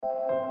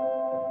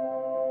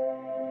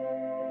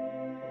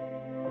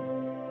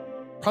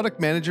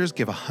Product managers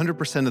give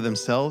 100% of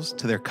themselves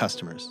to their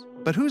customers.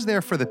 But who's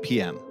there for the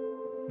PM?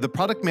 The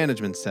Product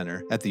Management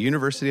Center at the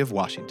University of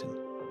Washington.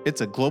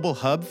 It's a global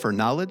hub for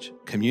knowledge,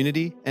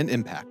 community, and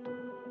impact.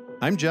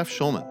 I'm Jeff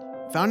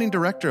Schulman, founding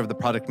director of the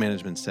Product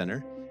Management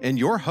Center, and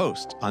your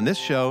host on this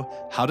show,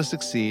 How to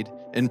Succeed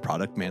in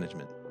Product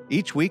Management.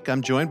 Each week,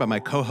 I'm joined by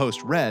my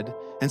co-host, Red,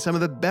 and some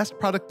of the best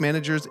product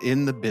managers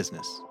in the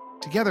business.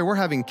 Together, we're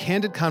having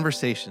candid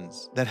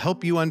conversations that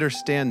help you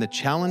understand the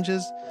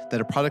challenges that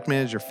a product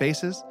manager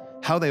faces,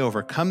 how they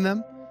overcome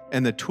them,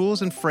 and the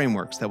tools and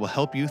frameworks that will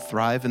help you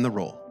thrive in the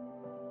role.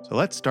 So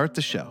let's start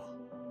the show.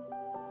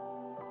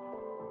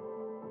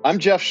 I'm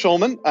Jeff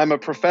Schulman. I'm a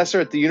professor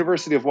at the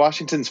University of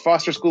Washington's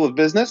Foster School of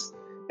Business,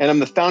 and I'm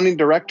the founding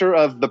director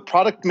of the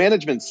Product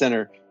Management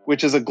Center,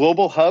 which is a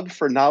global hub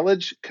for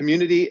knowledge,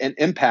 community, and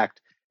impact.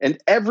 And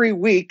every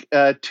week,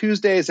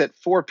 Tuesdays at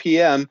 4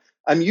 p.m.,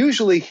 I'm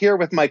usually here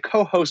with my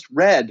co-host,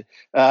 Red,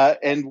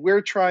 and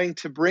we're trying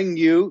to bring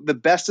you the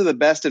best of the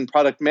best in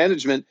product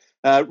management,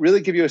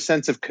 really give you a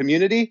sense of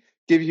community,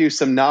 give you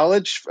some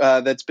knowledge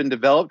that's been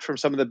developed from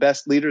some of the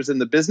best leaders in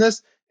the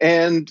business,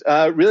 and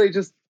really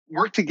just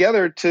work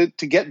together to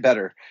get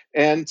better.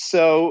 And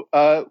so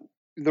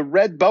the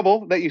red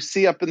bubble that you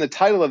see up in the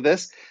title of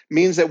this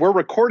means that we're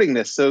recording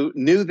this. So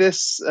new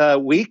this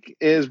week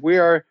is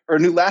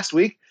new last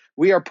week,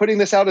 we are putting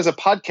this out as a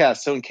podcast.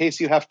 So in case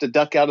you have to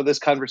duck out of this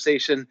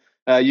conversation,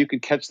 you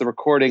could catch the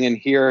recording and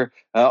hear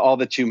all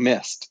that you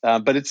missed.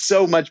 But it's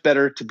so much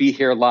better to be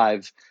here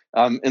live.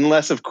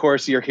 Unless, of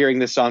course, you're hearing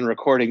this on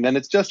recording, then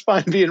it's just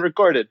fine being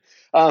recorded.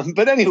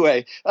 But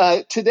anyway,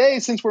 today,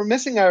 since we're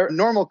missing our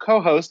normal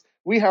co-host,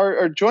 we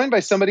are joined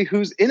by somebody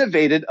who's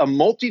innovated a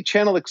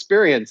multi-channel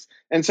experience.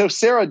 And so,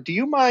 Sarah, do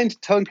you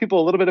mind telling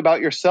people a little bit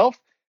about yourself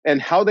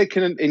and how they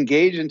can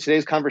engage in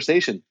today's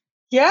conversation?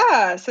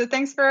 Yeah. So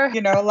thanks for,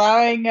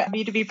 allowing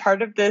me to be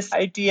part of this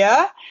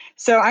idea.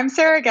 So I'm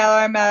Sarah Gallo.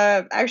 I'm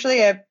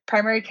actually a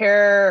primary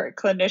care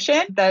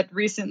clinician that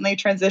recently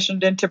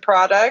transitioned into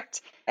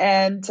product.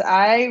 And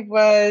I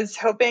was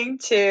hoping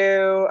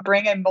to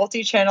bring a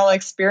multi-channel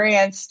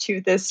experience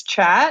to this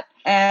chat.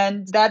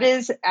 And that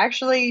is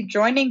actually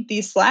joining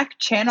the Slack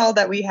channel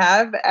that we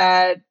have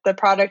at the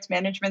Product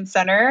Management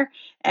Center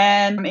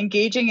and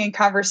engaging in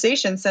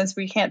conversation since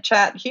we can't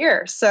chat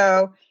here.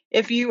 So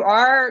if you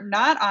are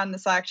not on the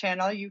Slack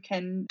channel, you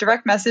can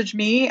direct message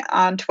me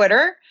on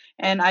Twitter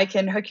and I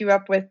can hook you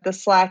up with the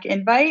Slack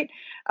invite.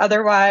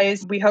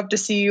 Otherwise, we hope to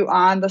see you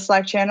on the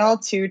Slack channel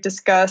to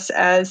discuss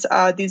as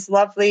these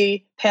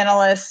lovely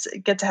panelists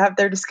get to have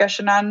their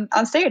discussion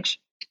on stage.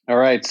 All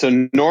right.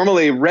 So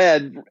normally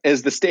Red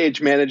is the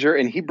stage manager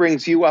and he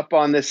brings you up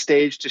on this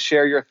stage to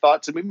share your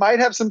thoughts. And we might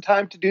have some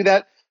time to do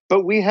that,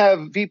 but we have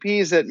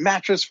VPs at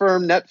Mattress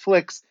Firm,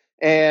 Netflix,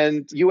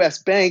 and US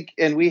Bank,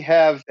 and we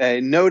have a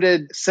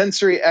noted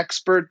sensory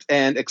expert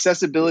and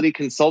accessibility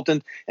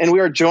consultant, and we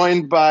are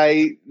joined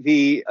by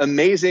the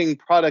amazing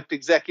product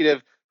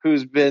executive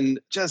who's been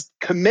just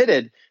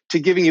committed to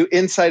giving you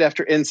insight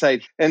after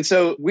insight. And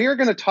so we are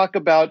going to talk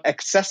about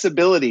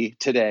accessibility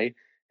today,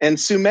 and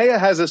Sumaya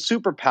has a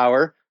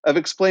superpower of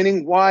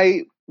explaining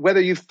why,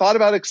 whether you've thought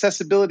about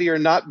accessibility or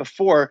not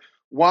before,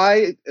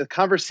 why a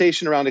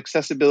conversation around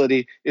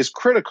accessibility is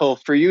critical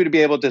for you to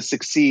be able to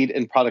succeed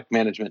in product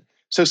management.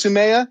 So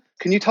Sumaya,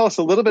 can you tell us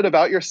a little bit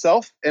about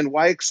yourself and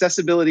why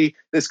accessibility,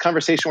 this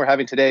conversation we're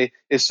having today,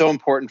 is so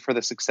important for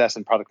the success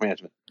in product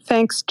management?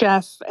 Thanks,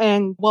 Jeff,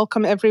 and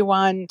welcome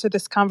everyone to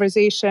this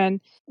conversation.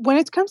 When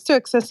it comes to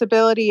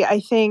accessibility, I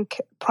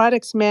think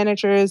product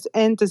managers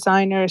and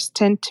designers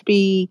tend to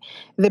be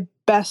the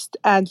best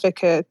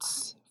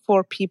advocates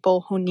for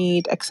people who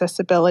need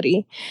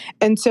accessibility.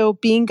 And so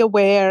being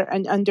aware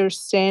and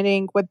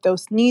understanding what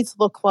those needs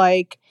look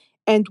like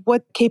and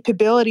what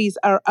capabilities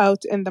are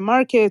out in the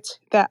market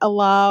that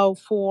allow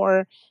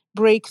for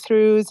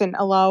breakthroughs and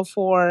allow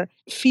for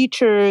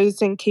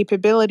features and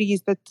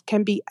capabilities that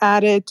can be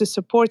added to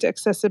support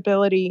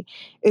accessibility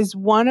is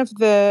one of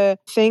the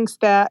things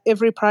that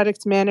every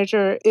product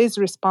manager is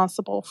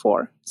responsible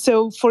for.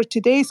 So for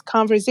today's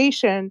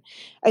conversation,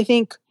 I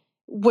think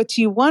what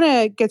you want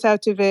to get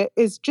out of it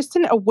is just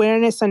an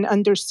awareness and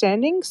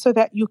understanding so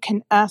that you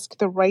can ask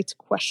the right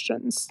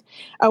questions.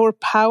 Our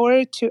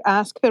power to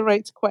ask the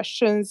right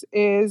questions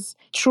is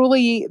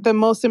truly the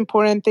most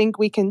important thing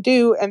we can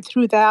do. And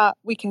through that,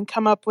 we can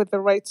come up with the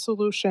right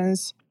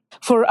solutions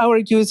for our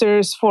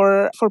users,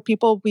 for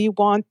people we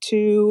want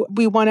to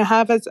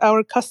have as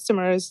our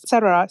customers,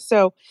 etc.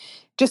 So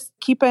just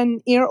keep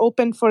an ear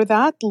open for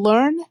that,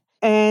 learn,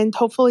 and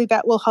hopefully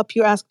that will help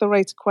you ask the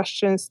right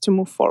questions to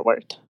move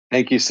forward.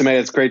 Thank you, Sumaya.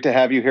 It's great to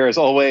have you here as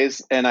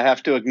always. And I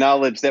have to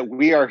acknowledge that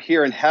we are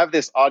here and have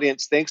this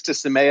audience thanks to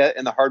Sumaya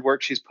and the hard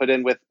work she's put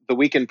in with the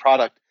Week in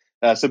Product.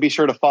 So be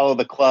sure to follow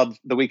the club,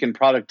 the Week in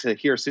Product, to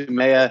hear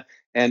Sumaya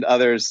and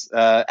others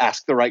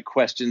ask the right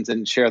questions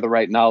and share the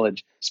right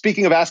knowledge.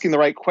 Speaking of asking the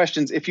right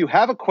questions, if you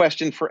have a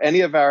question for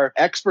any of our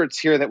experts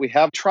here that we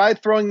have, try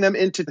throwing them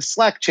into the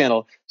Slack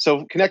channel.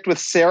 So connect with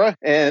Sarah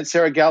and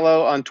Sarah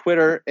Gallo on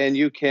Twitter, and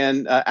you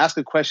can ask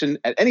a question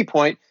at any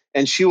point.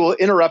 and she will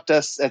interrupt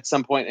us at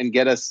some point and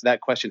get us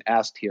that question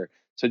asked here.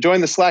 So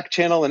join the Slack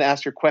channel and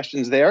ask your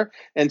questions there.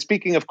 And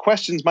speaking of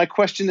questions, my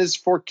question is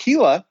for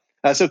Keela.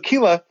 So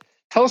Keela,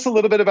 tell us a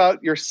little bit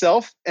about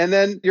yourself, and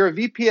then you're a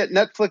VP at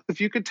Netflix. If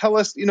you could tell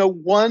us,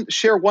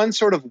 share one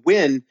sort of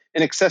win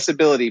in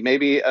accessibility,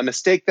 maybe a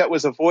mistake that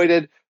was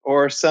avoided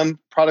or some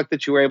product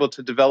that you were able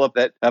to develop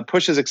that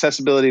pushes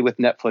accessibility with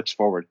Netflix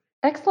forward.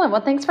 Excellent.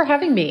 Well, thanks for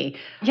having me.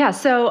 Yeah,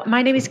 so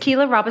my name is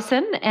Keela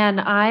Robison,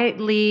 and I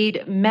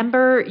lead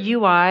member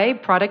UI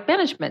product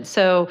management.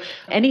 So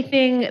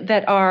anything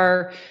that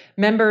our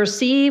members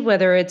see,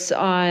 whether it's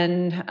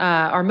on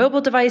our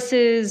mobile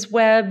devices,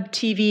 web,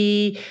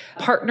 TV,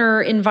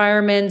 partner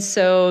environments,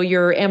 so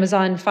your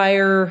Amazon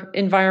Fire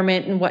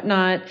environment and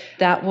whatnot,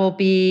 that will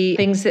be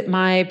things that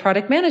my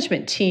product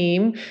management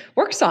team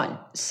works on.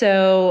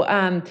 So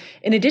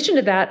in addition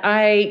to that,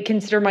 I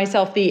consider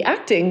myself the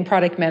acting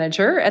product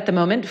manager at the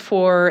moment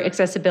for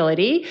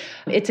accessibility.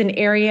 It's an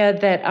area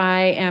that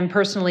I am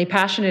personally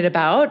passionate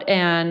about,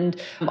 and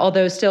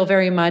although still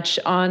very much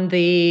on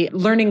the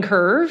learning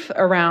curve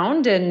around.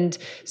 And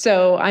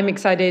so I'm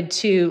excited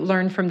to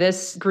learn from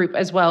this group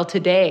as well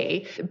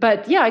today.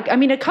 But yeah, I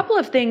mean, a couple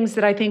of things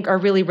that I think are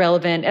really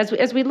relevant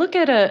as we look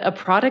at a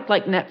product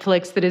like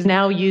Netflix that is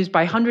now used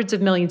by hundreds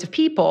of millions of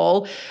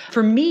people.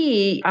 For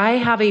me, I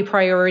have a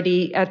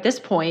priority at this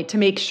point to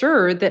make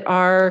sure that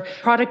our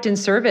product and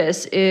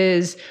service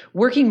is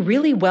working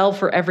really well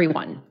for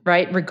everyone,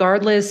 right?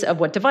 Regardless of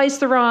what device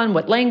they're on,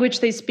 what language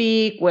they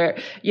speak, where,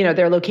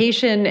 their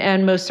location,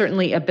 and most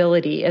certainly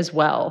ability as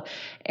well.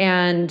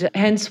 And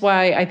hence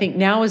why I think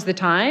now is the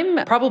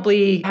time,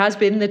 probably has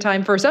been the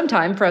time for some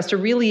time, for us to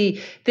really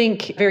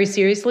think very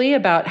seriously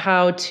about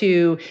how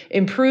to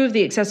improve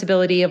the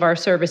accessibility of our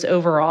service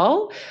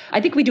overall.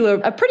 I think we do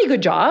a pretty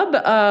good job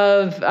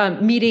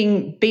of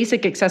meeting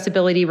basic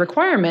accessibility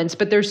requirements,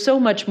 but there's so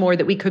much more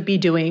that we could be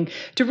doing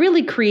to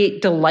really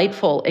create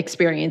delightful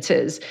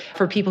experiences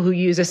for people who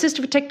use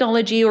assistive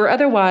technology or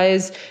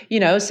otherwise,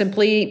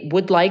 simply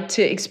would like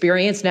to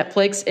experience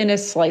Netflix in a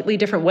slightly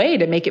different way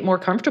to make it more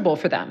comfortable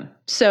for them.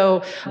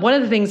 So one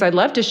of the things I'd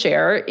love to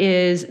share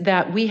is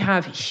that we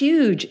have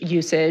huge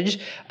usage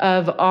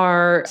of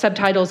our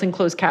subtitles and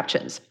closed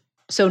captions.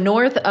 So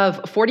north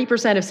of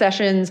 40% of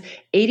sessions,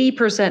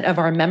 80% of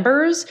our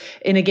members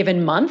in a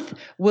given month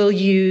will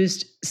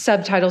use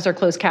subtitles or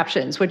closed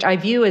captions, which I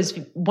view as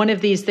one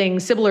of these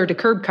things similar to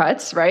curb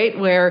cuts, right?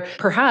 Where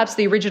perhaps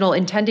the original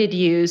intended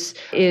use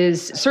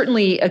is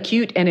certainly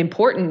acute and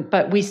important,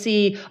 but we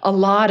see a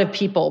lot of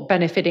people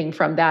benefiting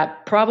from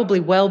that,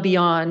 probably well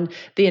beyond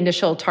the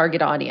initial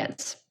target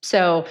audience.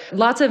 So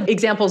lots of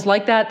examples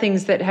like that,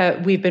 things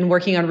that we've been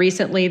working on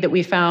recently that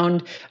we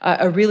found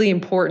a really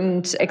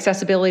important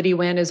accessibility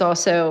win is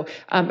also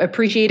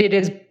appreciated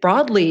as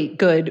broadly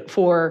good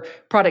for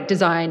product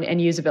design and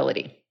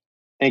usability.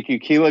 Thank you,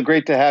 Keela.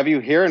 Great to have you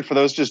here. And for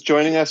those just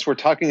joining us, we're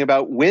talking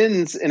about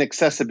wins in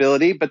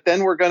accessibility, but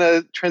then we're going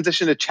to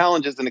transition to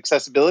challenges in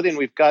accessibility. And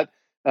we've got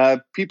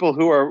people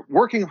who are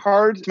working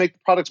hard to make the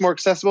products more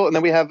accessible. And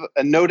then we have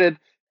a noted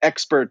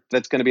expert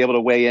that's going to be able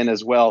to weigh in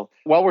as well.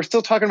 While we're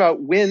still talking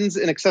about wins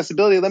in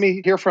accessibility, let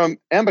me hear from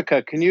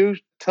Ambika. Can you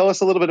tell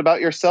us a little bit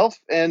about yourself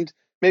and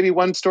maybe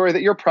one story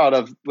that you're proud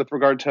of with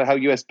regard to how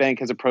US Bank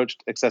has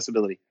approached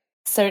accessibility?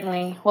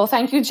 Certainly. Well,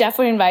 thank you, Jeff,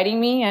 for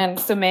inviting me. And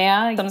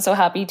Sumaya, I'm so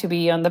happy to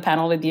be on the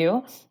panel with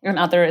you and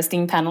other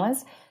esteemed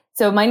panelists.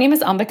 So my name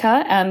is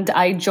Ambika, and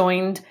I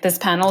joined this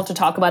panel to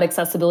talk about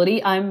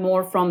accessibility. I'm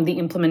more from the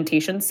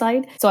implementation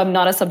side. So I'm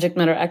not a subject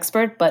matter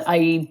expert, but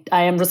I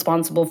am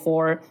responsible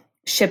for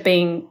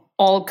shipping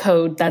all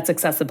code that's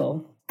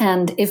accessible.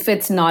 And if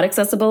it's not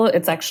accessible,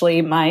 it's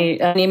actually my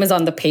name is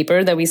on the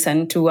paper that we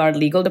send to our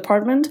legal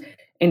department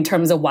in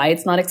terms of why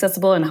it's not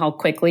accessible and how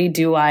quickly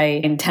do I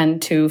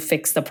intend to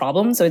fix the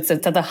problem. So it's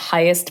at the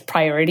highest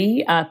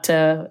priority at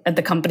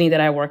the company that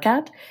I work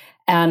at.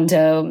 And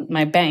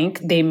my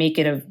bank, they make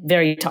it a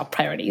very top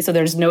priority. So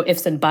there's no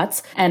ifs and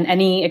buts. And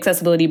any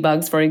accessibility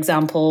bugs, for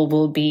example,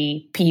 will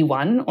be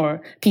P1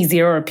 or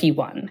P0 or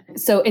P1.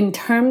 So in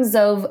terms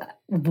of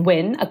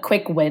a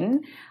quick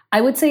win,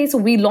 I would say, so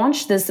we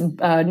launched this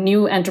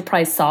new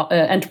enterprise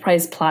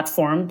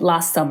platform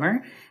last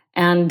summer.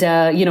 And,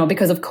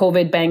 because of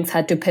COVID, banks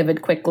had to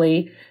pivot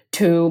quickly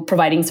to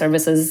providing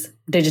services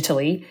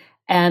digitally.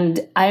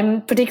 And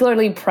I'm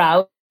particularly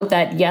proud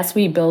that, yes,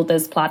 we built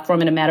this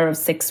platform in a matter of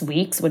 6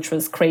 weeks, which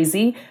was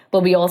crazy.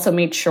 But we also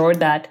made sure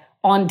that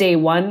on day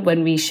one,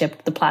 when we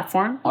shipped the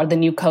platform or the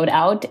new code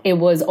out, it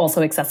was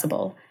also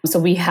accessible. So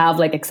we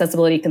have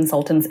accessibility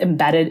consultants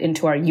embedded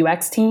into our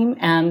UX team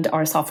and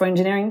our software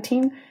engineering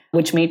team,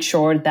 which made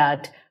sure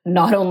that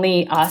not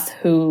only us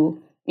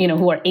who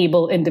are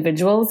able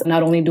individuals,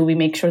 not only do we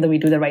make sure that we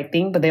do the right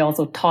thing, but they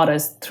also taught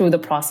us through the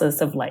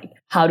process of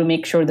how to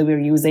make sure that we're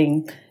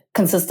using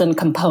consistent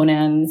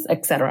components,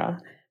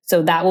 etc.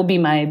 So that will be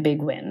my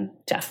big win,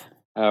 Jeff.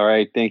 All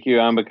right. Thank you,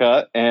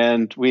 Ambika.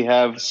 And we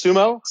have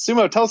Sumo.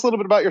 Sumo, tell us a little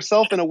bit about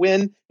yourself and a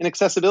win in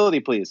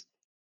accessibility, please.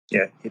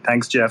 Yeah.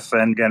 Thanks, Jeff.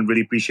 And again,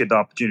 really appreciate the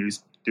opportunity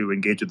to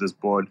engage with this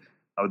board.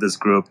 with this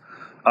group.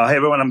 Hey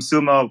everyone, I'm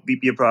Sumo,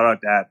 VP of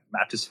Product at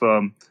Mattress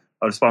Firm,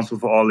 responsible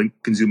for all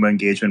consumer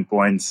engagement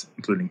points,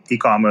 including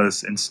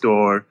e-commerce,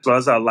 in-store, as well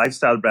as our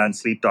lifestyle brand,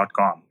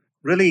 Sleep.com.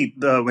 Really,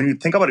 when you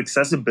think about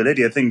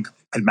accessibility, I think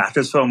at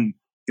Mattress Firm,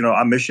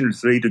 our mission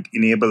is really to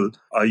enable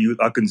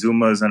our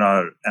consumers and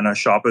our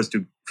shoppers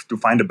to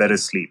find a better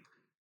sleep.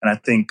 And I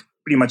think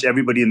pretty much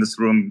everybody in this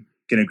room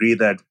can agree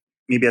that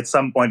maybe at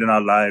some point in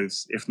our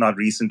lives, if not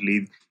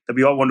recently, that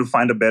we all want to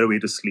find a better way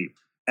to sleep.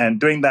 And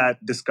during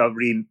that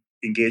discovery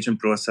engagement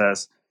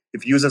process,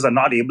 if users are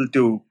not able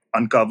to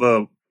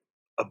uncover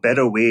a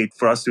better way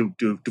for us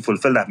to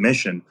fulfill that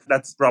mission,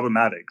 that's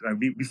problematic.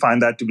 We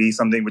find that to be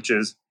something which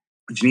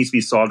needs to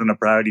be solved on a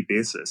priority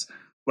basis.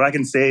 What I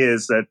can say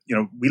is that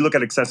we look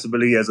at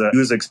accessibility as a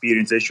user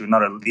experience issue,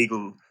 not a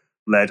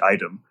legal-led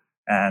item.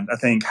 And I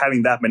think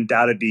having that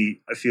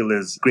mentality, I feel,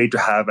 is great to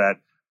have at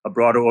a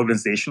broader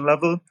organization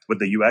level with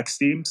the UX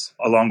teams,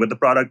 along with the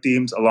product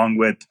teams, along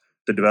with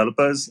the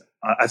developers.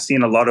 I've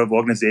seen a lot of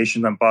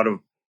organizations. I'm part of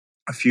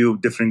a few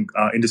different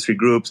industry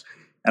groups,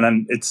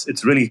 and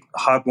it's really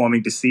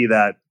heartwarming to see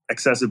that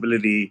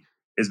accessibility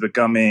is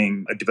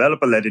becoming a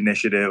developer-led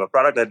initiative, a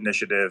product-led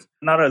initiative,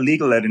 not a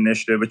legal-led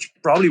initiative, which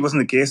probably wasn't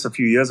the case a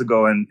few years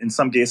ago, and in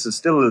some cases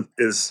still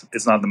is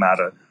not the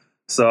matter.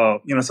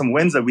 So, some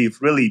wins that we've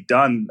really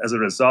done as a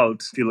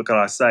result, if you look at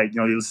our site,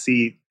 you'll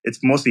see it's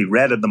mostly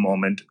red at the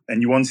moment,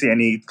 and you won't see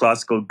any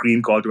classical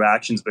green call to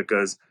actions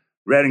because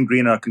red and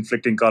green are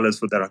conflicting colors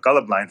that are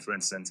colorblind, for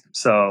instance.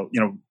 So,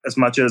 as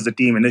much as the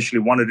team initially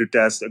wanted to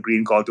test a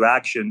green call to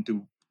action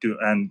to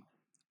and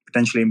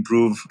potentially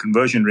improve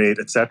conversion rate,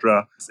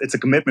 etc., it's a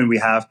commitment we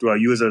have to our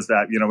users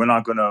that, we're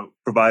not going to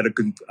provide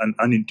an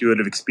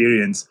unintuitive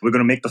experience. We're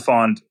going to make the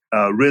font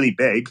really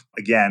big.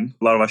 Again,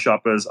 a lot of our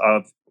shoppers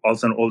are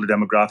also an older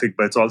demographic,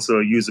 but it's also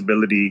a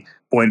usability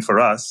point for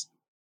us.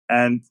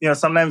 And,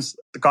 sometimes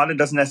the content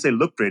doesn't necessarily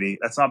look pretty.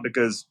 That's not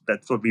because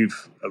that's what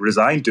we've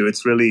resigned to.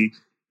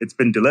 It's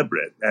been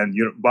deliberate. And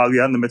while we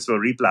are in the midst of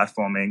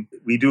replatforming,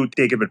 we do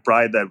take it with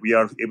pride that we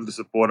are able to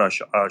support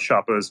our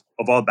shoppers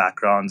of all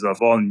backgrounds,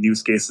 of all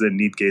use cases and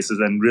need cases,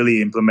 and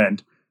really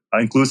implement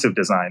inclusive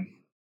design.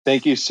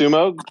 Thank you,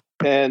 Sumo.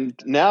 And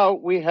now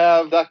we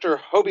have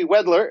Dr. Hobie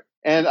Wedler.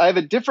 And I have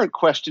a different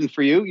question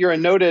for you. You're a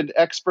noted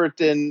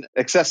expert in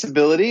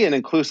accessibility and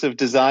inclusive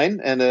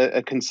design and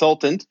a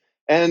consultant.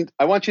 And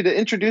I want you to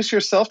introduce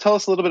yourself, tell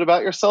us a little bit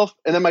about yourself.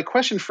 And then my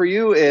question for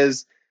you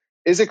is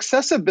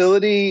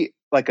accessibility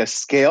like a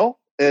scale,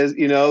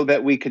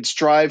 that we could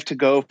strive to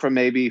go from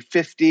maybe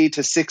 50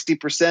 to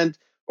 60%,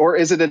 or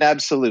is it an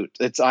absolute?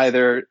 It's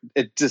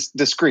just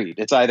discrete.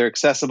 It's either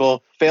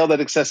accessible, failed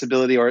at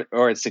accessibility, or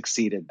it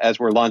succeeded as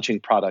we're launching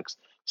products.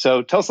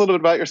 So tell us a little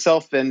bit about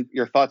yourself and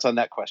your thoughts on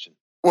that question.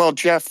 Well,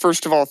 Jeff,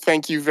 first of all,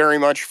 thank you very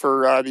much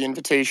for the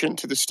invitation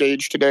to the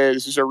stage today.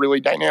 This is a really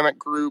dynamic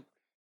group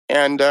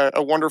and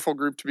a wonderful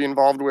group to be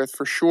involved with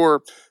for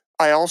sure.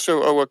 I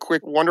also owe a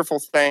quick,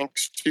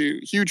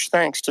 huge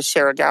thanks to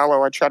Sarah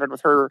Gallo. I chatted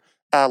with her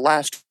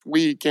last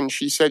week, and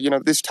she said,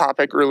 this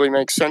topic really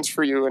makes sense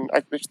for you. And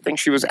I think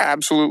she was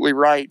absolutely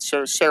right.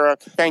 So, Sarah,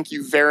 thank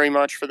you very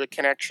much for the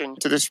connection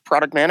to this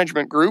product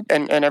management group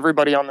and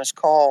everybody on this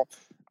call.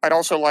 I'd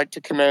also like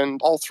to commend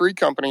all three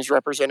companies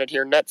represented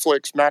here,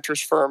 Netflix,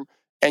 Mattress Firm,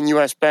 and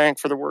US Bank,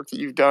 for the work that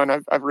you've done.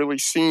 I've really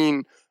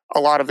seen a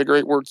lot of the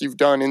great work you've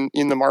done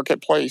in the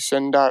marketplace,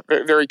 and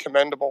very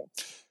commendable.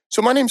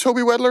 So my name's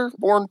Hobie Wedler,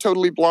 born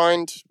totally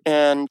blind,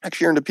 and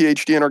actually earned a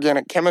PhD in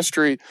organic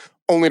chemistry,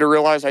 only to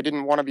realize I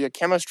didn't want to be a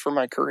chemist for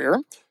my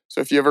career. So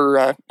if you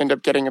ever end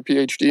up getting a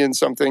PhD in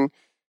something,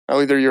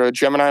 either you're a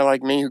Gemini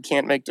like me who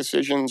can't make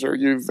decisions, or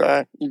you've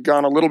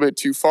gone a little bit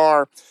too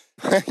far,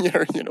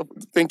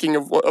 thinking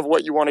of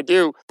what you want to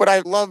do. But I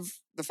love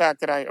the fact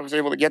that I was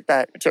able to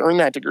earn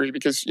that degree,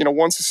 because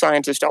once a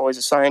scientist, always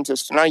a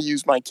scientist, and I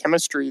use my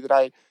chemistry that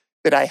I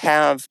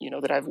have,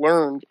 that I've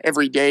learned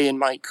every day in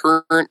my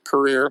current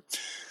career.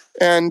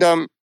 And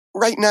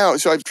right now,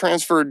 so I've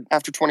transferred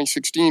after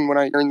 2016 when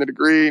I earned the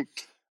degree.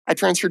 I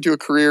transferred to a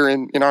career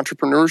in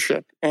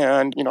entrepreneurship,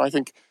 and I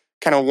think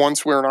kind of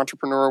once we're an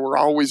entrepreneur, we're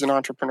always an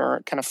entrepreneur.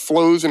 It kind of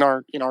flows in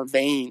our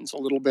veins a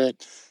little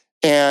bit.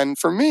 And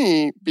for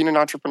me, being an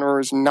entrepreneur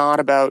is not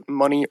about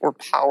money or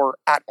power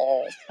at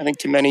all. I think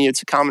to many,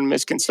 it's a common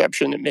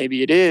misconception that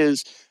maybe it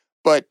is.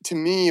 But to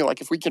me, like,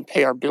 if we can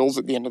pay our bills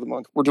at the end of the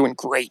month, we're doing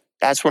great.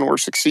 That's when we're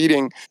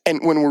succeeding.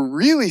 And when we're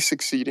really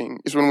succeeding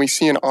is when we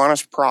see an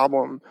honest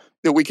problem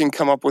that we can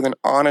come up with an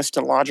honest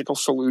and logical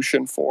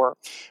solution for,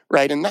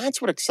 right? And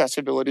that's what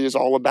accessibility is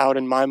all about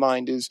in my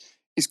mind, is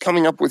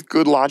coming up with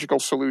good logical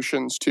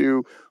solutions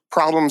to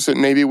problems that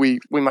maybe we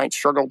might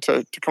struggle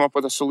to come up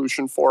with a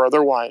solution for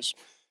otherwise.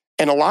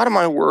 And a lot of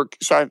my work,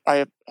 so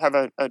I have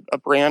a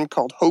brand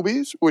called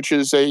Hobie's, which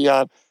is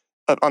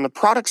on the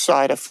product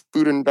side, a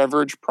food and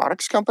beverage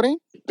products company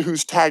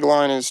whose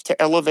tagline is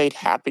to elevate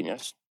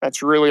happiness.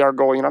 That's really our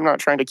goal. I'm not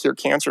trying to cure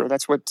cancer.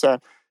 That's what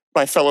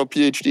my fellow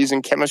PhDs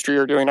in chemistry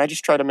are doing. I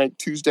just try to make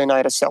Tuesday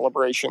night a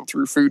celebration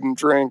through food and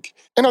drink.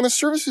 And on the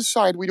services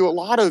side, we do a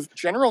lot of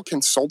general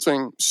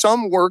consulting,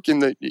 some work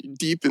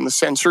deep in the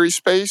sensory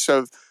space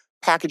of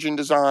packaging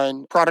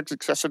design, product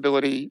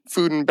accessibility,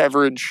 food and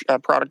beverage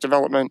product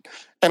development,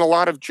 and a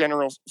lot of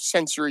general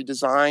sensory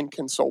design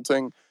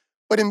consulting.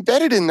 But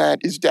embedded in that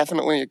is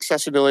definitely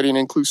accessibility and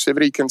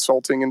inclusivity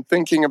consulting and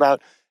thinking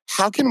about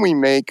how can we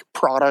make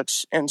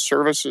products and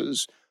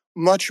services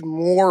much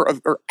more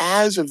or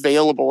as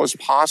available as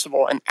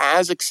possible and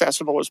as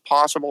accessible as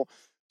possible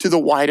to the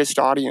widest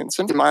audience.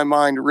 And in my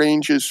mind,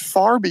 ranges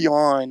far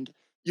beyond,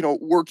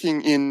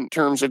 working in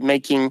terms of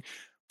making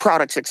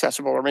products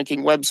accessible or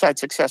making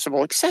websites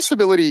accessible.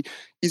 Accessibility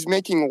is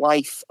making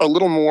life a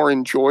little more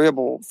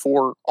enjoyable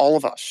for all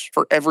of us,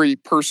 for every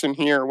person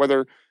here,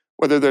 whether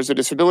there's a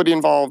disability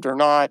involved or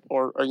not,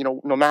 or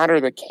no matter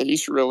the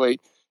case, really.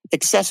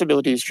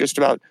 Accessibility is just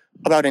about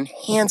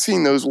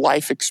enhancing those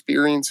life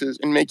experiences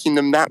and making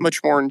them that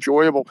much more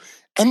enjoyable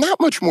and that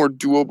much more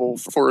doable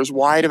for as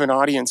wide of an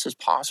audience as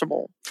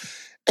possible.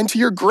 And to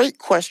your great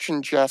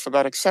question, Jeff,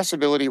 about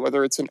accessibility,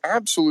 whether it's an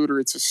absolute or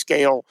it's a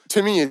scale,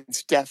 to me,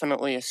 it's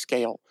definitely a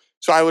scale.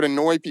 So I would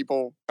annoy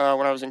people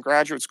when I was in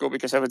graduate school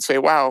because I would say,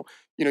 wow,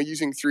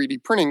 using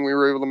 3D printing, we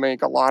were able to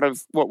make a lot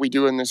of what we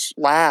do in this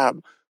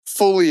lab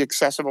fully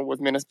accessible with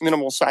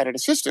minimal sighted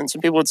assistance.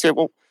 And people would say,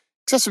 well,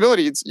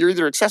 accessibility, you're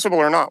either accessible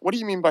or not. What do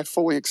you mean by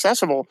fully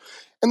accessible?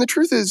 And the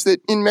truth is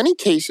that in many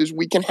cases,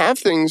 we can have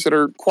things that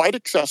are quite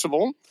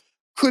accessible.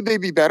 Could they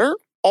be better?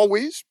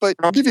 Always. But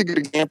I'll give you a good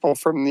example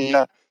from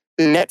the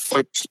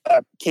Netflix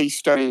case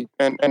study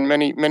and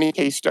many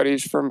case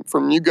studies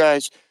from you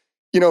guys.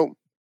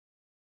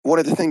 One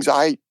of the things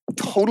I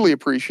totally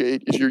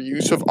appreciate is your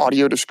use of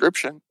audio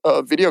description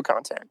of video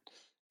content.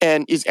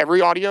 And is every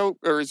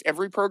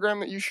program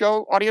that you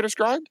show audio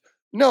described?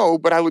 No,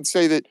 but I would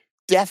say that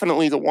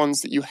definitely the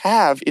ones that you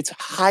have, it's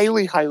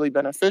highly, highly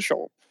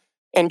beneficial.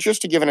 And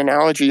just to give an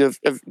analogy of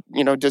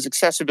does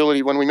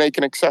accessibility, when we make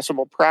an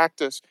accessible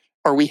practice,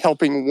 are we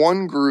helping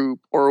one group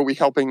or are we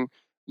helping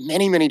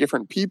many, many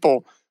different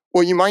people?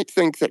 Well, you might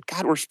think that,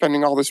 God, we're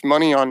spending all this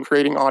money on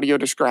creating audio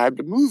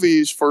described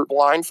movies for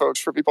blind folks,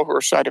 for people who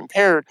are sight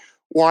impaired,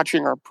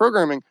 watching our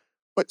programming.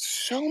 But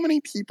so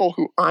many people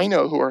who I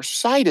know who are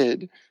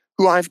sighted,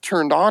 who I've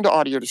turned on to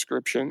audio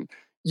description,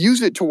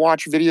 use it to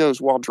watch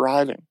videos while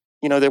driving.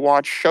 They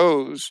watch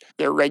shows,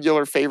 their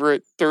regular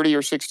favorite 30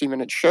 or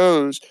 60-minute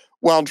shows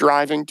while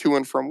driving to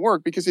and from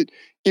work because it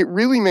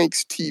really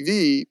makes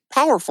TV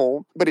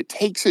powerful, but it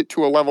takes it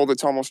to a level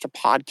that's almost a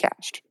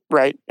podcast,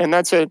 right? And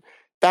that's a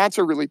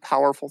really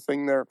powerful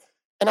thing there.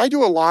 And I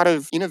do a lot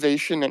of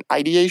innovation and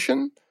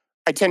ideation.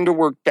 I tend to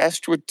work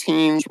best with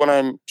teams when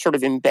I'm sort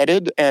of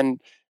embedded and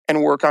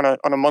work on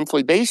a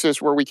monthly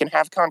basis where we can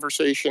have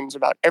conversations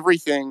about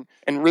everything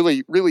and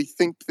really, really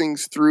think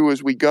things through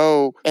as we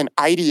go and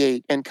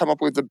ideate and come up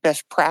with the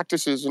best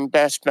practices and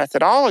best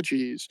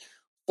methodologies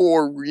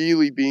for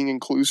really being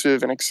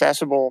inclusive and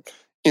accessible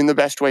in the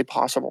best way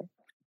possible.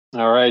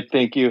 All right.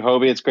 Thank you,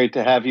 Hobie. It's great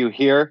to have you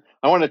here.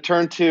 I want to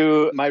turn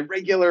to my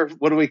regular,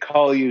 what do we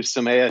call you,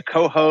 Sumaya?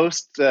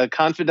 Co-host,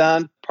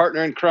 confidant,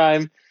 partner in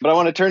crime. But I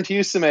want to turn to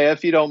you, Sumaya,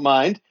 if you don't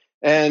mind.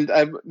 And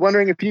I'm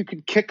wondering if you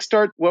could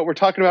kickstart what we're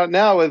talking about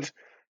now with,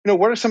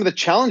 what are some of the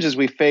challenges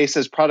we face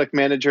as product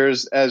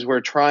managers as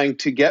we're trying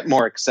to get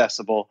more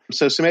accessible?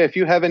 So, Sumaya, if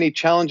you have any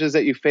challenges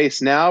that you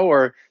face now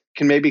or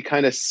can maybe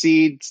kind of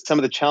seed some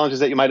of the challenges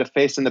that you might have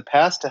faced in the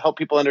past to help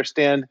people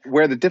understand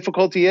where the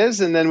difficulty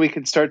is, and then we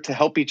can start to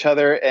help each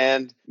other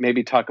and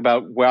maybe talk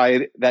about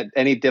why that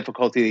any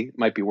difficulty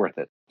might be worth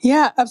it.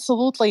 Yeah,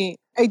 absolutely.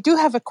 I do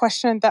have a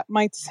question that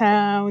might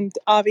sound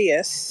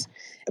obvious,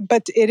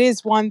 but it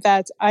is one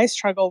that I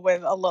struggle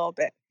with a little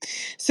bit.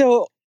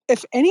 So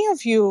if any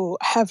of you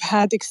have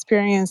had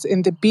experience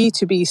in the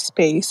B2B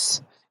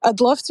space, I'd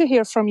love to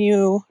hear from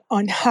you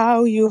on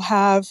how you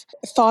have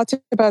thought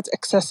about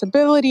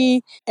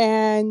accessibility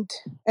and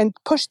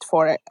pushed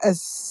for it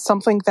as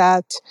something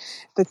that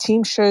the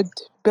team should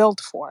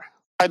build for.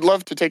 I'd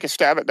love to take a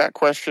stab at that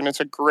question. It's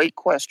a great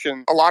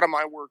question. A lot of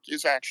my work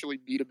is actually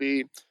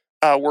B2B,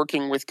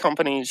 working with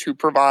companies who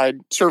provide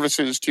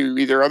services to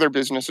either other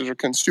businesses or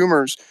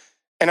consumers.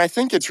 And I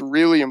think it's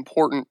really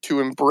important to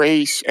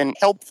embrace and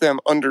help them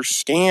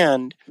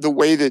understand the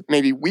way that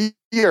maybe we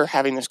are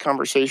having this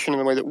conversation and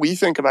the way that we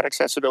think about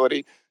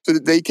accessibility so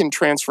that they can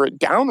transfer it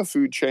down the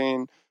food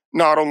chain,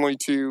 not only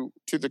to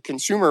the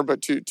consumer,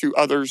 but to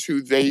others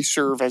who they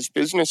serve as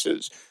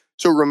businesses.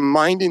 So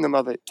reminding them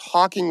of it,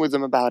 talking with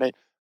them about it,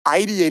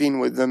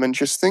 ideating with them, and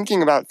just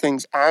thinking about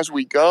things as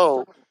we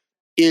go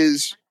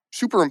is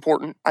super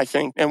important, I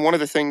think. And one of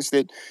the things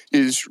that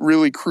is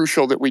really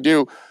crucial that we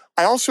do.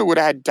 I also would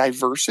add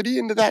diversity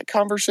into that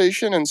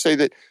conversation and say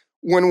that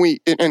when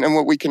and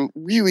what we can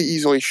really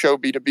easily show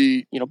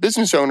B2B,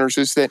 business owners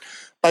is that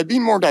by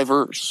being more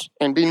diverse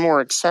and being more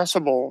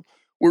accessible,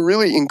 we're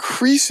really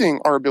increasing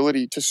our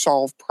ability to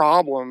solve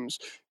problems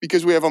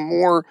because we have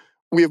more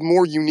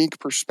unique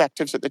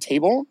perspectives at the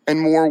table and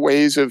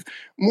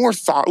more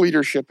thought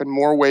leadership and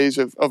more ways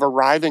of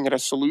arriving at a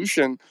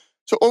solution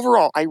So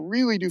overall, I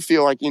really do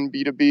feel like in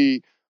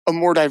B2B, a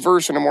more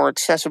diverse and a more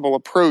accessible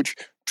approach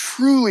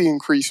truly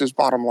increases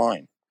bottom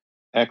line.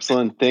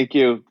 Excellent. Thank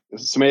you.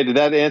 Sumaya, did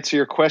that answer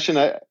your question?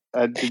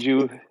 Anybody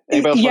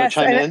else want to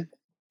chime in?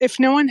 If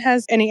no one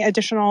has any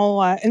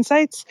additional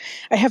insights,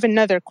 I have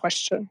another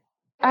question.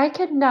 I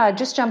can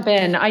just jump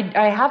in.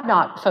 I have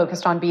not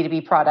focused on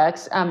B2B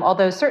products,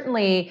 although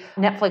certainly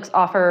Netflix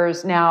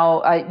offers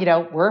now,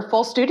 we're a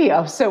full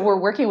studio. So we're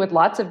working with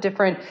lots of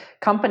different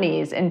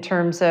companies in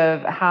terms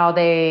of how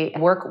they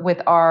work with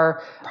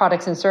our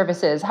products and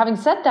services. Having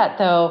said that,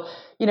 though,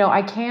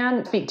 I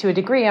can speak to a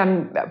degree.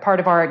 I'm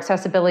part of our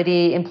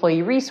accessibility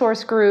employee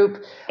resource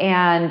group.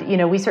 And,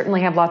 we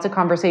certainly have lots of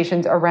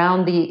conversations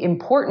around the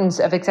importance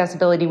of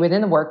accessibility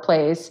within the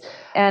workplace.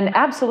 And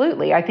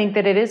absolutely, I think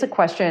that it is a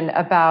question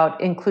about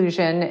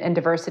inclusion and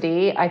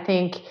diversity. I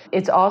think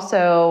it's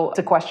also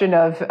a question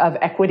of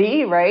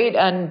equity, right?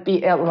 And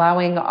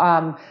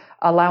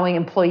allowing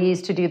employees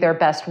to do their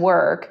best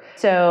work.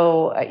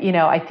 So,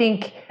 I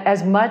think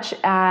as much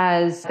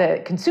as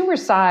the consumer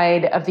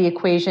side of the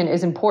equation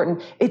is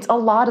important, it's a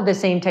lot of the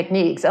same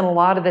techniques and a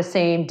lot of the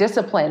same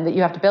discipline that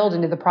you have to build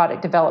into the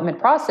product development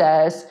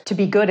process to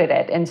be good at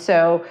it. And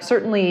so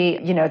certainly,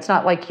 it's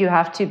not like you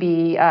have to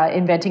be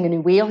inventing a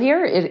new wheel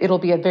here. It'll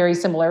be a very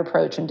similar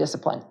approach and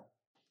discipline.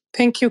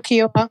 Thank you,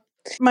 Keela.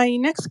 My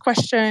next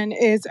question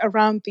is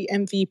around the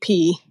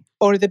MVP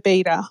or the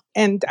beta.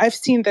 And I've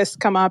seen this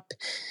come up,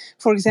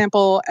 for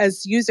example,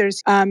 as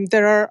users.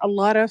 There are a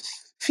lot of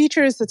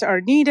features that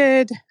are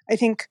needed, I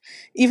think,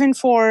 even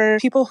for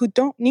people who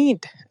don't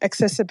need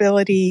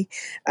accessibility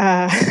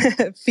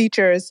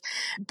features.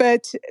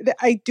 But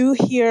I do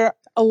hear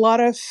a lot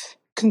of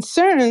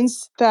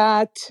concerns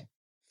that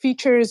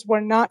features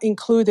were not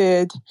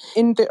included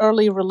in the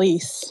early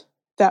release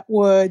that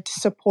would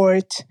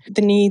support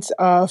the needs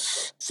of,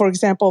 for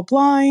example,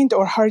 blind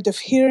or hard of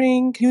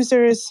hearing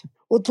users.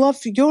 Would love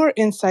your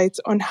insights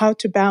on how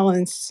to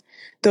balance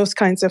those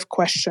kinds of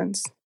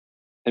questions.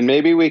 And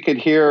maybe we could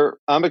hear,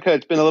 Ambika,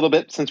 it's been a little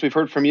bit since we've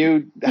heard from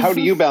you. How do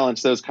you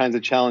balance those kinds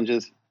of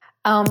challenges?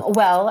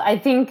 Well, I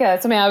think,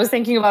 I was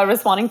thinking about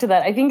responding to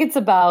that. I think it's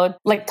about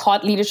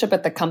thought leadership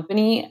at the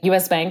company.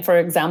 US Bank, for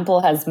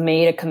example, has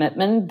made a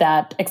commitment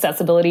that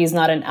accessibility is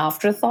not an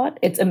afterthought.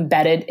 It's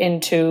embedded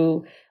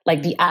into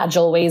the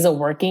agile ways of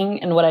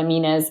working. And what I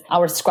mean is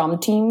our Scrum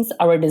teams,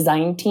 our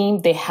design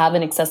team, they have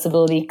an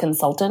accessibility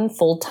consultant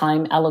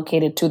full-time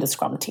allocated to the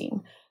Scrum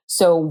team.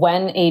 So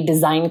when a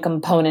design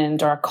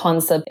component or a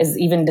concept is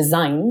even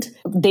designed,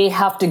 they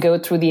have to go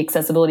through the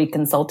accessibility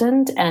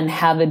consultant and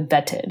have it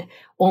vetted.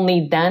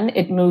 Only then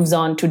it moves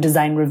on to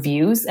design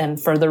reviews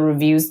and further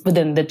reviews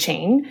within the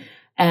chain.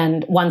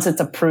 And once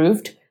it's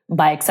approved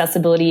by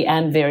accessibility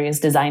and various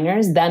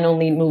designers, then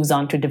only it moves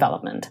on to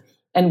development.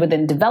 And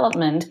within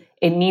development,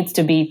 it needs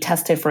to be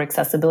tested for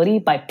accessibility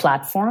by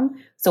platform.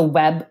 So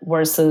web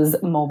versus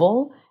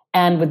mobile.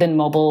 And within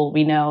mobile,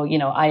 we know,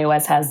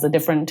 iOS has a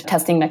different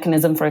testing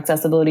mechanism for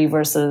accessibility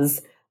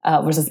versus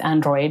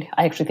Android.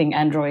 I actually think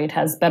Android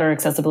has better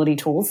accessibility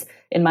tools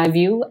in my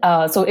view.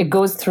 So it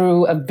goes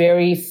through a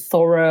very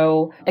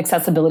thorough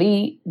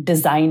accessibility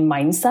design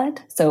mindset.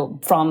 So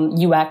from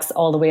UX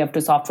all the way up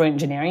to software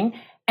engineering.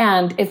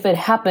 And if it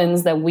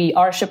happens that we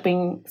are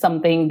shipping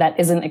something that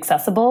isn't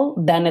accessible,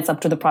 then it's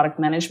up to the product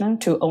management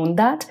to own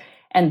that.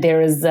 And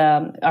there is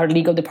our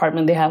legal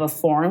department, they have a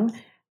form,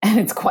 and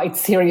it's quite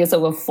serious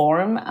of a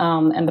form.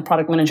 And the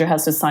product manager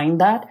has to sign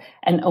that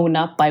and own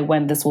up by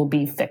when this will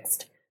be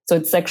fixed. So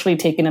it's actually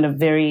taken in a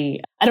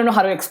very, I don't know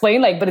how to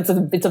explain, but it's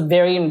a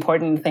very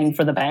important thing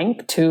for the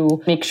bank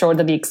to make sure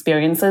that the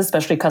experiences,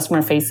 especially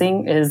customer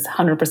facing, is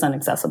 100%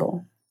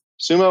 accessible.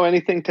 Sumo,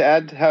 anything to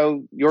add to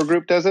how your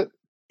group does it?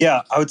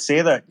 Yeah, I would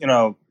say that,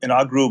 in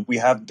our group, we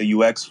have the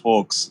UX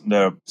folks,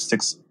 there are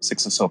six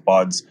or so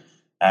pods,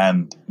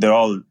 and they're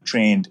all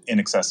trained in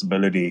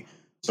accessibility.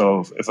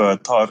 So if a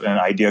thought and an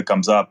idea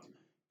comes up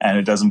and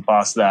it doesn't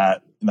pass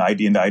that, in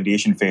the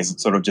ideation phase, it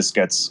sort of just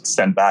gets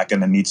sent back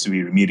and then needs to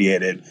be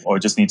remediated or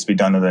just needs to be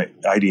done in the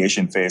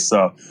ideation phase.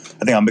 So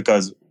I think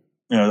Ambika's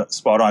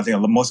spot on. I think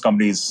most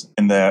companies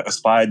in the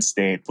aspired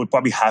state would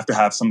probably have to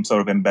have some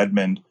sort of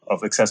embedment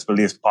of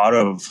accessibility as part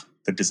of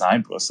the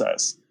design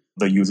process,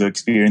 the user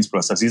experience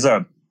process. These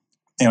are,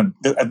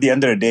 at the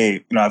end of the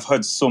day, I've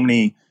heard so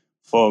many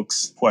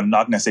folks who are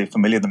not necessarily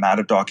familiar with the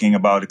matter talking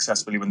about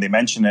accessibility. When they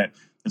mention it,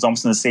 it's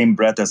almost in the same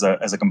breath as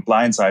a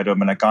compliance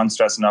item. And I can't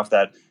stress enough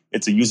that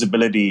it's a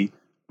usability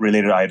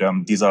related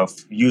item. These are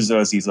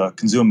users, these are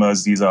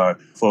consumers, these are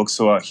folks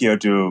who are here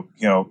to,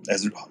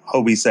 as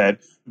Hobie said,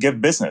 give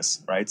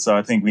business, right? So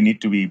I think we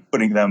need to be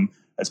putting them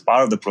as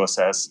part of the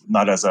process,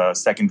 not as a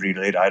secondary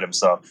related item.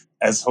 So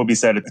as Hobie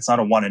said, it's not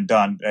a one and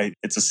done, right?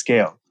 It's a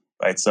scale,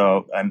 right?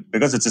 So, and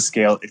because it's a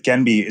scale, it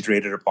can be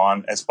iterated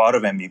upon as part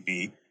of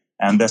MVP.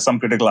 And there's some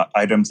critical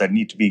items that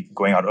need to be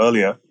going out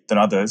earlier than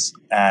others.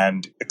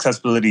 And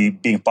accessibility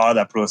being part of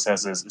that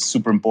process is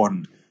super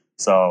important.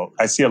 So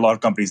I see a lot of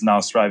companies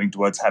now striving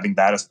towards having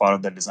that as part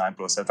of their design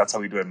process. That's how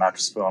we do it at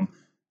Mattress Firm.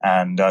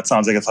 And it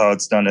sounds like it's how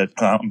it's done at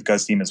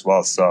Ambika's team as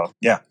well. So,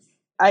 yeah.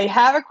 I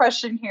have a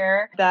question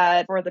here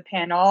that for the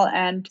panel,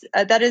 and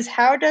that is,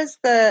 how does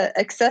the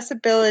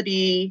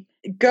accessibility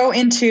go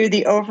into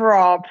the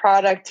overall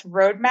product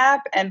roadmap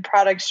and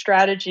product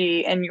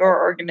strategy in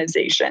your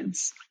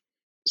organizations?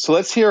 So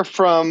let's hear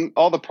from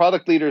all the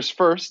product leaders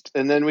first,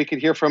 and then we could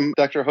hear from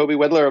Dr. Hobie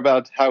Wedler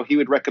about how he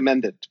would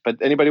recommend it. But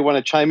anybody want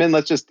to chime in?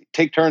 Let's just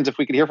take turns if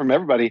we could hear from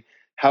everybody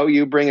how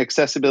you bring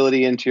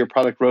accessibility into your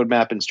product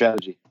roadmap and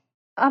strategy.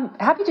 I'm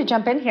happy to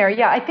jump in here.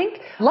 Yeah, I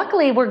think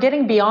luckily we're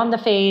getting beyond the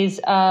phase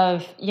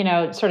of,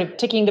 sort of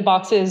ticking the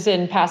boxes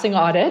and passing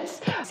audits.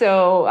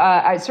 So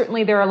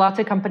certainly there are lots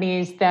of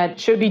companies that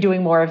should be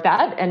doing more of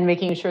that and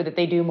making sure that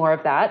they do more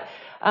of that.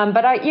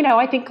 But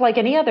I think like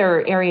any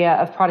other area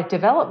of product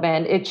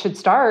development, it should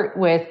start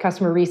with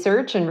customer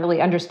research and really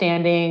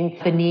understanding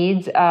the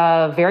needs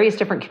of various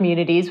different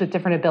communities with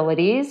different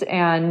abilities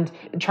and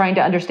trying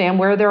to understand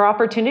where there are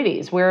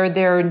opportunities, where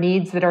there are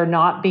needs that are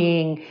not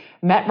being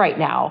met right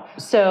now.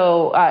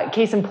 So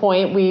case in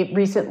point, we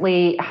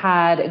recently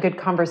had a good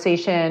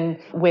conversation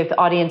with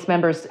audience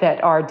members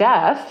that are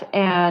deaf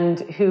and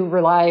who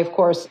rely, of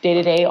course, day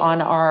to day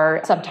on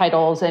our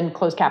subtitles and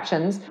closed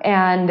captions.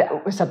 And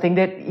something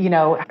that,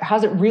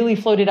 hasn't really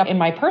floated up in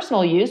my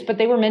personal use, but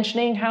they were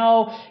mentioning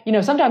how,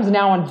 sometimes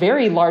now on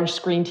very large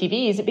screen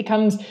TVs, it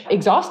becomes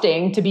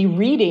exhausting to be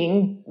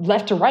reading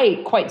left to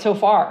right quite so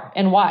far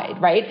and wide,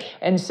 right?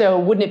 And so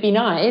wouldn't it be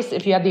nice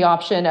if you had the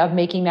option of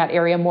making that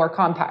area more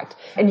compact?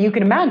 And you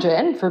can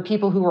imagine for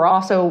people who are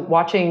also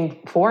watching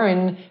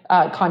foreign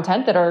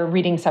content that are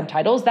reading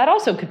subtitles, that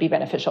also could be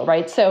beneficial,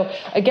 right? So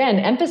again,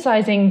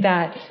 emphasizing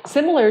that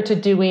similar to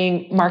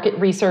doing market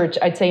research,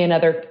 I'd say in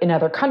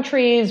other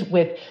countries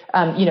with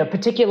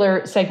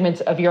particular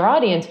segments of your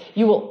audience,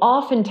 you will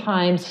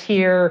oftentimes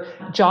hear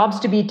jobs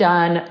to be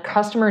done,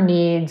 customer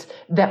needs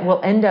that will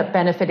end up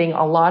benefiting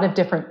a lot of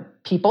different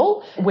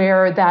people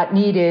where that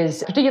need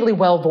is particularly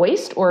well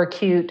voiced or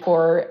acute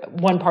for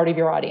one part of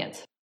your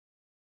audience.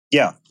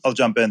 Yeah, I'll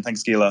jump in.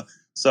 Thanks, Keela.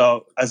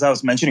 So as I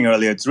was mentioning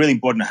earlier, it's really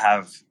important to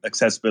have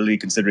accessibility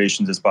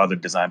considerations as part of the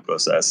design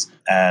process.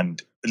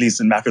 And at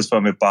least in Mattress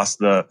Firm, we've passed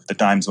the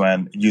times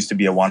when it used to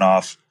be a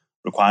one-off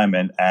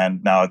requirement,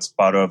 and now it's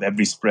part of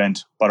every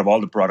sprint, part of all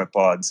the product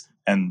pods.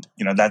 And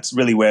that's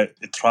really where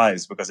it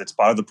thrives because it's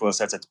part of the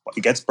process. It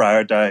gets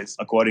prioritized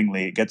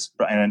accordingly.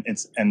 And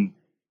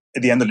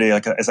at the end of the day,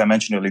 like as I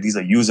mentioned earlier, these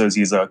are users,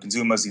 these are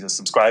consumers, these are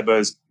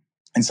subscribers.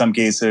 In some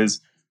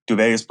cases, to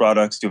various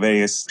products, to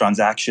various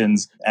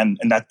transactions, and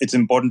that it's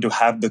important to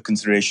have the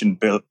consideration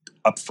built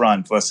up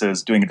front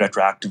versus doing it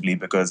retroactively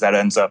because that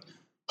ends up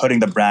hurting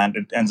the brand.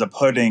 It ends up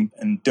hurting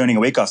and turning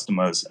away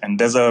customers.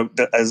 And as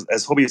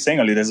Hobie was saying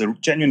earlier, there's a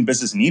genuine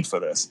business need for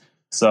this.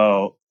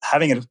 So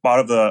having it as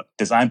part of the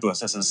design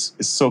process is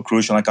so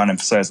crucial. I can't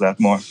emphasize that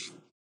more.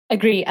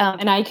 Agree.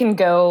 And I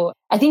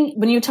think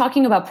when you're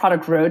talking about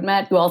product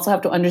roadmap, you also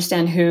have to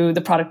understand who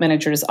the product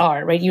managers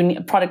are,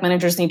 right? Product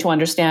managers need to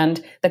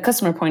understand the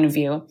customer point of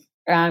view.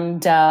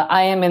 And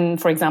I am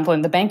for example,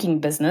 in the banking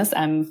business.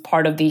 I'm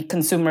part of the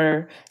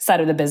consumer side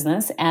of the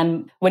business.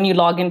 And when you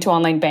log into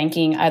online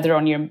banking, either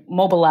on your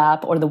mobile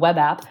app or the web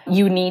app,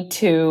 you need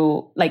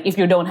to, if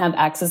you don't have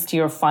access to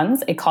your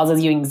funds, it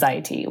causes you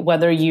anxiety,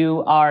 whether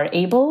you are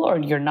able or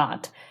you're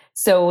not.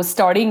 So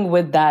starting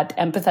with that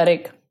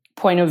empathetic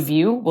point of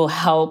view will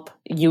help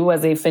you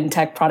as a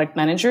fintech product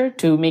manager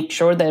to make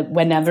sure that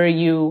whenever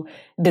you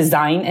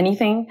design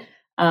anything,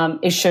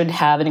 it should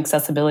have an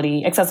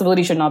accessibility.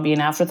 Accessibility should not be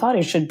an afterthought.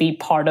 It should be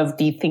part of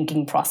the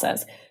thinking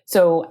process.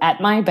 So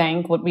at my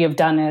bank, what we have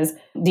done is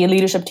the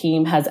leadership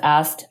team has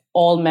asked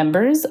all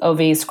members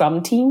of a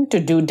Scrum team to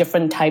do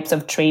different types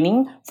of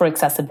training for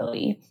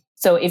accessibility.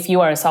 So if you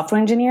are a software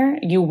engineer,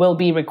 you will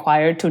be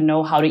required to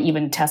know how to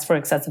even test for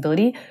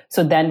accessibility.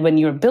 So then when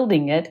you're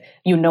building it,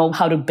 you know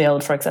how to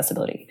build for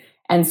accessibility.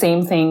 And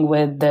same thing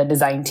with the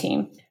design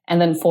team. And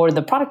then for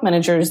the product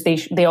managers,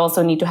 they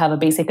also need to have a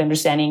basic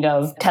understanding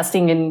of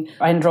testing in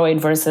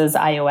Android versus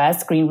iOS,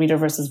 screen reader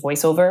versus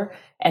voiceover,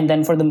 and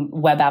then for the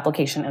web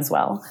application as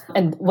well.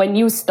 And when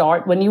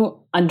you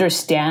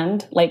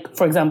understand,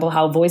 for example,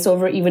 how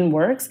voiceover even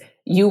works,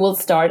 you will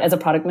start as a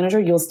product manager,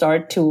 you'll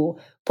start to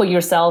put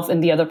yourself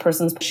in the other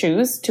person's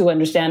shoes to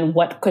understand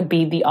what could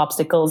be the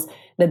obstacles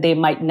that they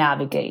might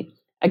navigate.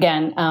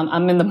 Again,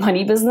 I'm in the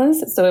money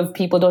business. So if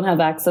people don't have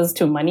access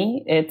to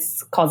money, it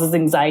causes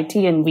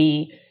anxiety. And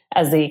we,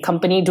 as a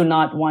company, do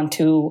not want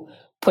to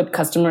put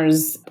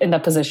customers in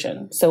that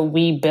position. So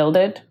we build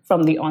it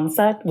from the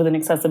onset with an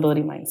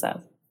accessibility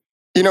mindset.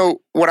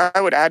 What I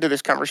would add to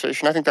this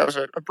conversation, I think that was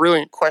a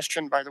brilliant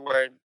question, by the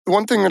way. The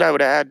one thing that I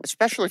would add,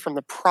 especially from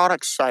the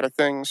product side of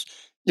things,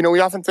 we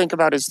often think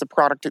about is the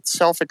product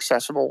itself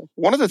accessible.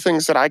 One of the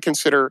things that I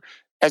consider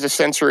as a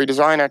sensory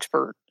design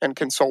expert and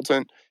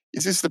consultant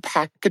is the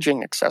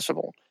packaging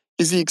accessible?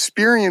 Is the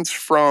experience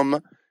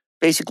from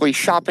basically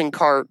shopping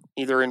cart,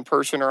 either in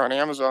person or on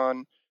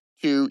Amazon,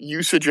 to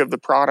usage of the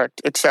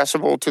product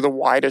accessible to the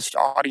widest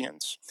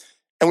audience?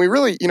 And we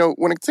really,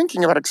 when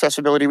thinking about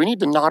accessibility, we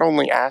need to not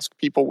only ask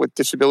people with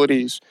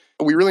disabilities,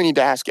 but we really need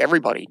to ask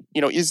everybody,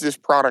 is this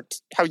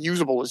product, how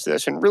usable is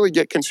this? And really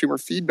get consumer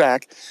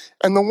feedback.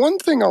 And the one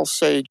thing I'll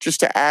say, just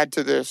to add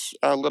to this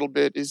a little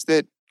bit, is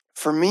that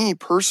for me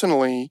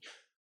personally,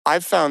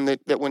 I've found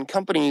that when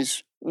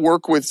companies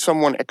work with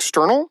someone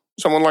external,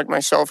 someone like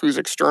myself who's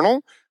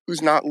external,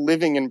 who's not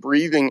living and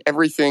breathing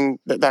everything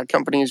that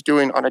company is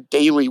doing on a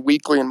daily,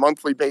 weekly, and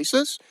monthly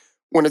basis,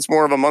 when it's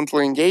more of a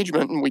monthly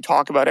engagement and we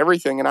talk about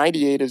everything and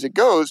ideate as it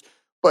goes,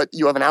 but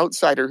you have an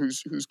outsider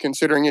who's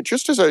considering it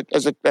just as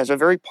a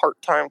very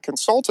part-time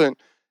consultant,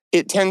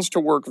 it tends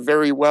to work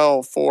very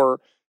well for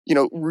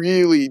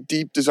really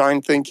deep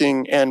design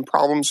thinking and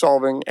problem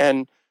solving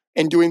and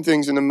doing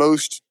things in the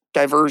most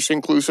diverse,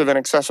 inclusive, and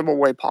accessible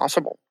way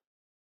possible.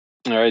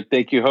 All right,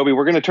 thank you, Hobie.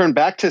 We're going to turn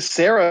back to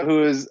Sarah,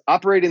 who is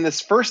operating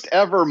this first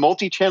ever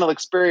multi-channel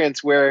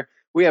experience where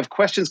we have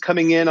questions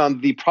coming in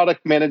on the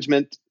Product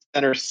Management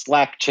Center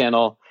Slack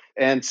channel.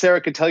 And Sarah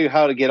can tell you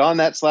how to get on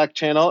that Slack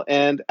channel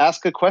and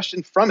ask a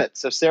question from it.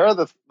 So Sarah,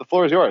 the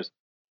floor is yours.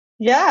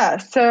 Yeah,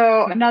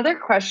 so another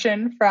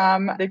question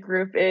from the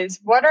group is,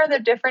 what are the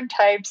different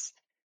types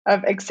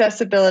of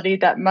accessibility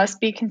that must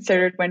be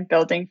considered when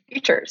building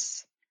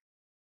features?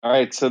 All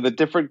right, so the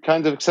different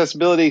kinds of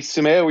accessibility,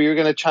 Sumaya, were you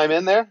going to chime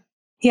in there?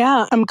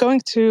 Yeah, I'm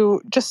going to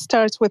just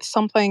start with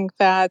something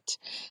that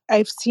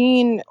I've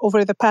seen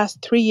over the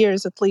past 3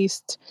 years, at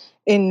least,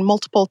 in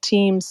multiple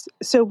teams.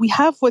 So we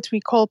have what we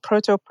call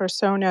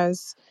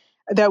proto-personas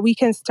that we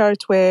can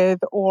start with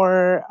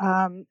or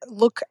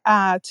look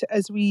at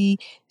as we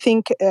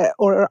think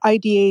or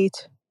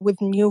ideate with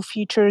new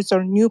features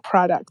or new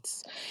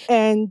products.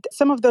 And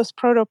some of those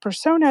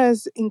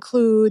proto-personas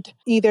include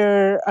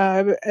either,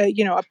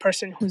 a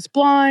person who's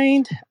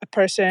blind, a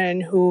person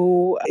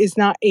who is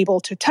not able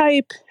to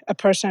type, a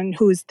person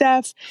who is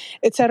deaf,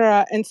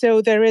 etc. And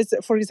so there is,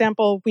 for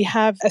example, we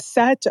have a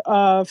set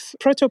of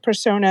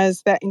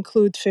proto-personas that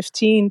include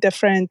 15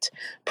 different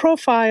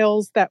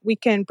profiles that we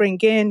can bring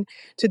in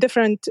to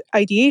different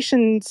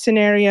ideation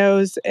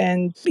scenarios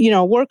and,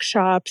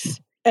 workshops,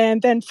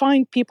 and then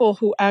find people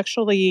who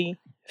actually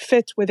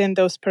fit within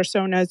those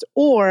personas,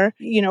 or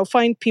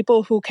find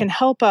people who can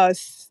help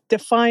us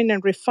define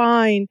and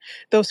refine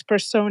those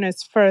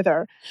personas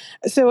further.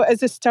 So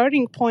as a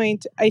starting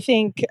point, I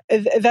think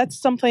that's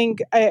something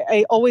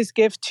I always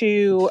give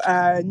to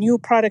new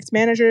product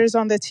managers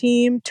on the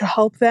team to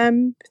help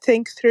them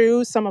think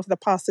through some of the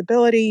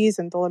possibilities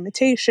and the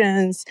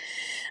limitations.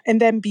 And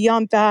then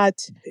beyond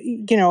that,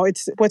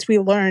 it's what we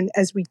learn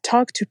as we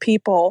talk to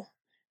people,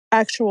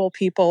 actual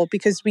people,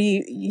 because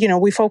we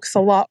focus a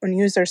lot on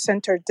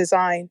user-centered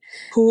design,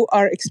 who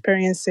are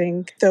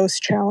experiencing those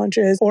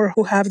challenges or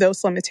who have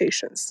those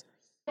limitations.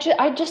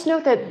 I just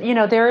note that,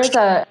 there is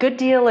a good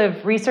deal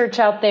of research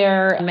out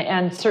there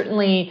and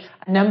certainly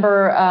a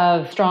number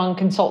of strong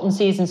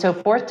consultancies and so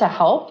forth to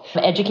help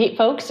educate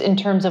folks in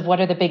terms of what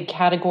are the big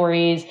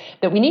categories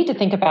that we need to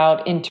think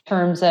about in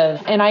terms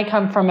of, and I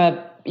come from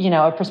a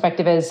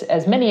perspective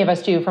as many of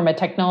us do from a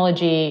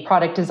technology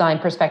product design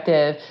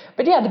perspective.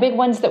 But yeah, the big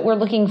ones that we're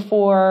looking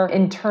for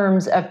in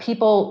terms of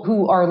people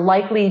who are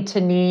likely to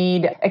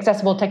need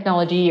accessible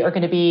technology are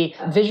going to be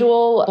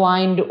visual,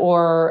 blind,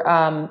 or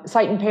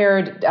sight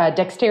impaired,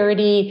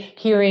 dexterity,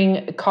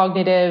 hearing,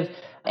 cognitive,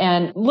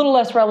 and a little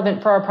less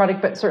relevant for our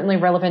product, but certainly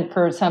relevant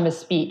for some is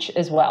speech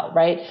as well,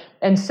 right?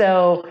 And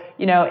so,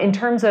 in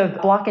terms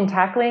of block and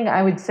tackling,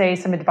 I would say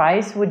some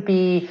advice would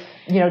be,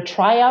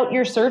 try out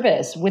your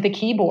service with a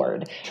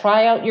keyboard.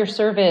 Try out your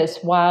service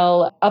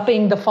while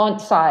upping the font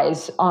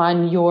size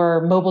on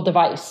your mobile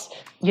device.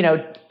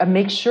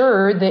 Make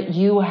sure that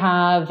you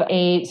have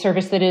a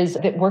service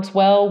that works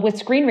well with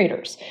screen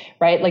readers,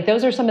 right? Like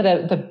those are some of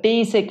the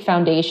basic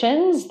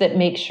foundations that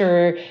make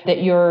sure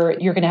that you're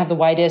going to have the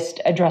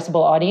widest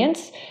addressable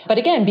audience. But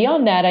again,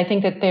 beyond that, I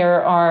think that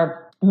there are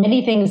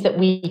many things that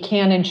we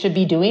can and should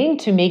be doing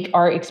to make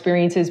our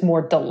experiences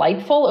more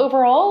delightful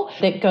overall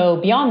that go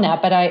beyond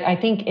that. But I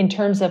think in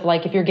terms of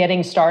like, if you're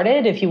getting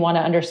started, if you want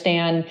to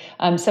understand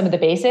some of the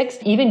basics,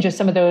 even just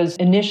some of those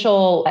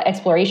initial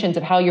explorations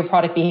of how your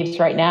product behaves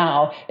right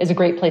now is a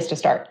great place to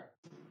start.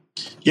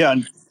 Yeah.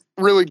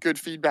 Really good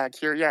feedback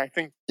here. Yeah, I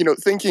think,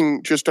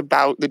 thinking just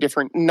about the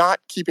different, not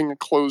keeping a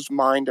closed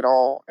mind at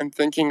all and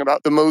thinking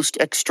about the most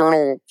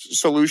external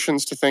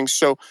solutions to things.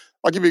 So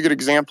I'll give you a good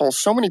example.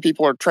 So many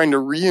people are trying to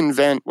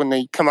reinvent when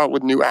they come out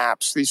with new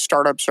apps. These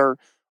startups are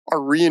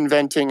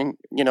reinventing,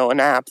 an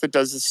app that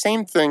does the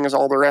same thing as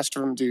all the rest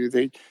of them do.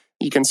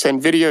 You can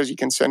send videos, you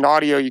can send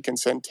audio, you can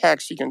send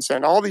text, you can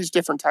send all these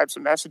different types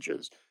of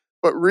messages.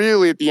 But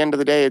really, at the end of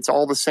the day, it's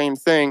all the same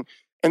thing.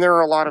 And there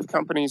are a lot of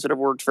companies that have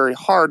worked very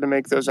hard to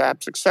make those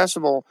apps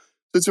accessible.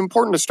 So it's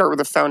important to start with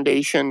a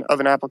foundation of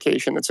an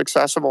application that's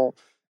accessible.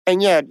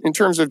 And yet, in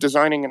terms of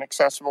designing an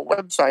accessible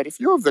website, if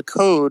you have the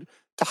code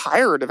to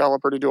hire a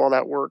developer to do all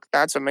that work,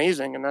 that's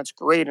amazing and that's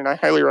great, and I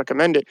highly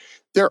recommend it.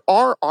 There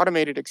are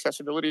automated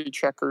accessibility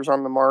checkers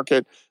on the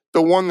market.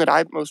 The one that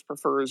I most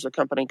prefer is a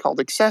company called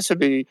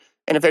Accessiby,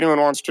 and if anyone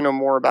wants to know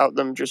more about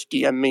them, just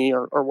DM me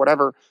or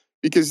whatever.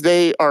 because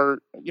they are,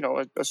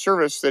 a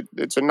service that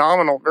it's a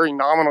very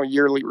nominal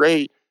yearly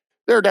rate.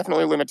 There are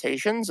definitely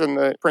limitations, and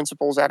the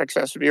principals at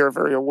Accessibility are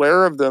very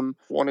aware of them.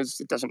 One is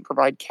it doesn't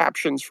provide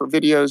captions for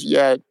videos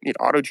yet. It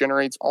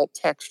auto-generates alt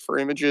text for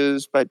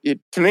images, but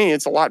to me,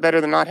 it's a lot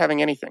better than not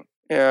having anything.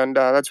 And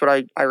that's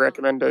what I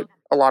recommend to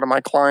a lot of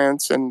my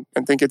clients, and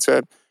think it's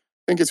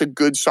a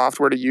good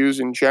software to use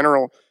in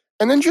general.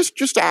 And then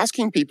just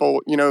asking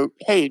people,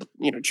 hey,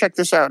 check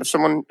this out. If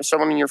someone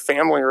in your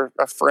family or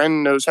a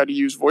friend knows how to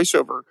use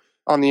VoiceOver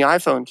on the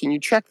iPhone, can you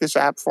check this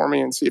app for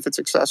me and see if it's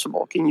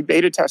accessible? Can you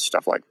beta test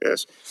stuff like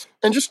this?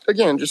 And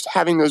just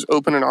having those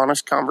open and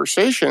honest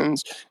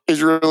conversations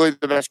is really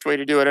the best way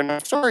to do it. And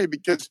I'm sorry,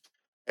 because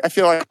I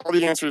feel like all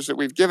the answers that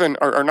we've given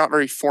are not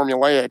very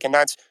formulaic. And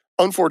that's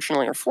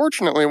unfortunately or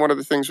fortunately one of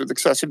the things with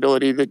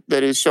accessibility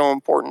that is so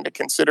important to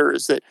consider,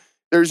 is that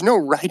there's no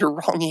right or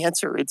wrong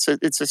answer. It's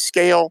a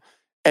scale,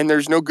 and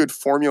there's no good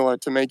formula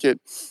to make it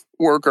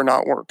work or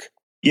not work.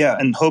 Yeah,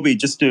 and Hobie,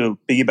 just to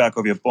piggyback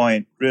off your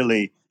point,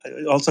 really,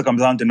 it also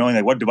comes down to knowing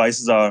like what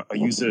devices are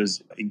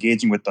users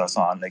engaging with us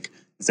on. Like,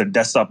 is it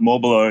desktop,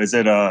 mobile, or is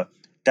it a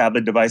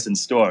tablet device in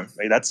store?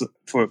 Right. That's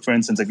for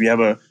instance, like we have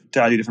a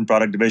entirely different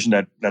product division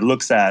that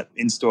looks at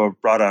in-store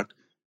product,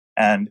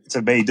 and it's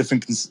a very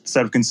different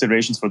set of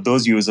considerations for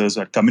those users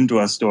that come into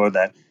our store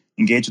that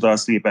engage with our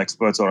sleep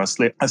experts or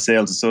our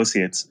sales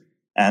associates.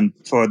 And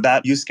for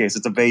that use case,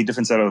 it's a very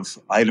different set of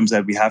items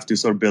that we have to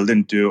sort of build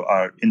into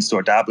our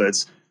in-store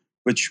tablets,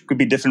 which could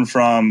be different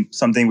from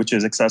something which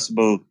is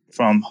accessible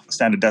from a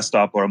standard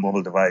desktop or a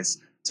mobile device.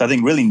 So I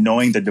think really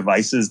knowing the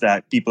devices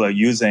that people are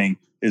using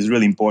is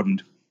really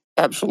important.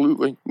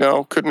 Absolutely.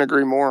 No, couldn't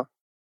agree more.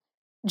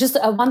 Just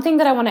one thing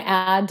that I want to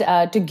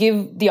add to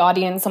give the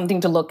audience something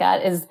to look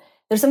at is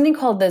there's something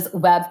called this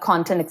Web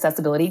Content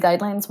Accessibility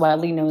Guidelines,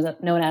 widely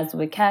known as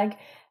WCAG.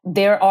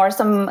 There are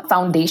some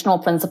foundational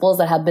principles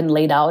that have been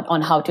laid out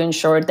on how to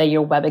ensure that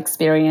your web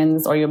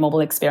experience or your mobile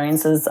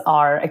experiences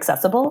are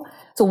accessible.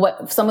 So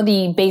what some of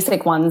the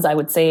basic ones I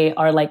would say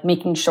are like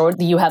making sure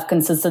that you have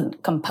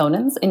consistent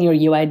components in your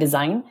UI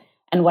design.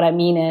 And what I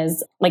mean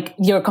is like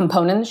your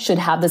components should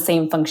have the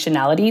same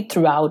functionality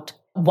throughout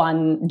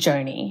one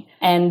journey.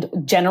 And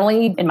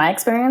generally, in my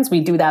experience, we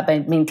do that by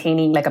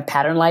maintaining like a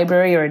pattern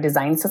library or a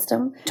design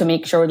system to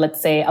make sure, let's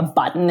say a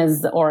button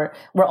or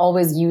we're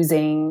always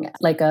using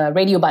like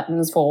radio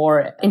buttons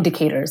for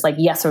indicators like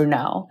yes or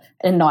no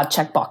and not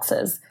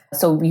checkboxes.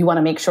 So you want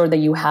to make sure that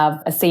you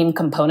have a same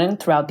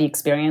component throughout the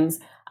experience.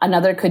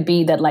 Another could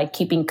be that like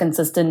keeping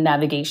consistent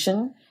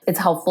navigation. It's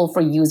helpful for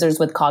users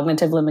with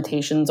cognitive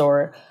limitations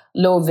or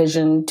low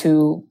vision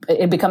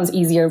it becomes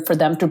easier for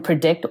them to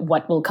predict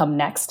what will come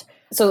next.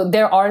 So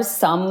there are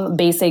some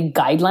basic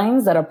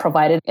guidelines that are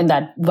provided in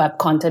that Web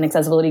Content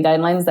Accessibility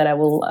Guidelines that I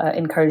will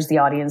encourage the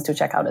audience to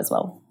check out as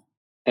well.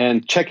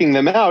 And checking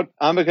them out,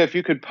 Ambika, if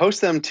you could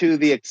post them to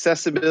the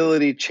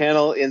accessibility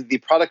channel in the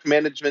Product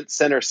Management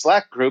Center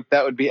Slack group,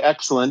 that would be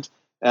excellent,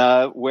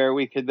 where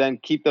we could then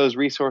keep those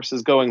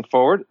resources going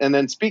forward. And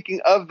then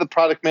speaking of the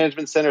Product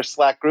Management Center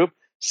Slack group,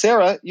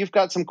 Sarah, you've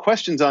got some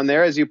questions on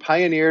there as you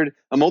pioneered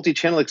a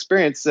multi-channel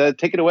experience.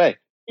 Take it away.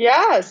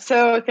 Yeah,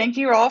 so thank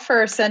you all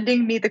for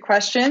sending me the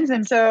questions.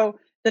 And so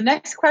the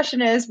next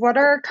question is, what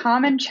are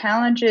common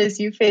challenges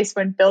you face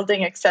when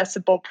building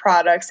accessible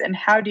products, and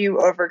how do you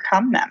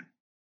overcome them?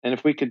 And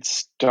if we could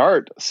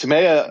start,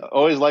 Sumaya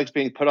always likes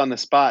being put on the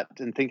spot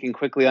and thinking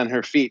quickly on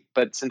her feet.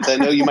 But since I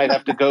know you might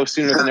have to go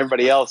sooner than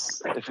everybody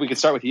else, if we could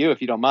start with you,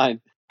 if you don't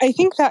mind. I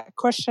think that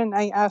question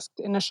I asked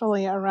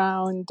initially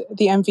around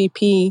the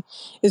MVP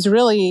is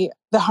really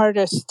the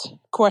hardest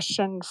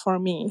question for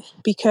me,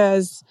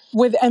 because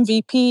with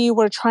MVP,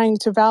 we're trying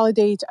to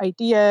validate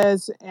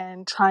ideas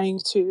and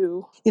trying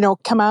to,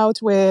 come out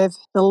with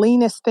the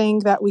leanest thing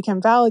that we can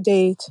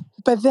validate.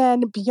 But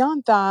then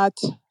beyond that,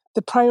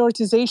 the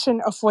prioritization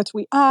of what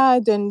we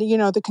add and,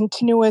 the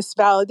continuous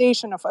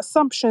validation of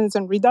assumptions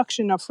and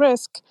reduction of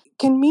risk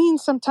can mean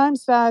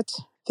sometimes that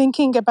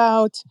thinking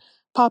about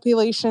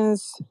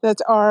populations that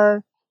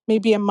are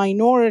maybe a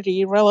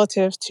minority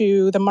relative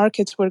to the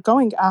markets we're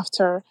going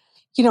after,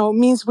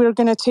 means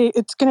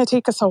it's going to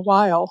take us a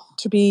while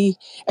to be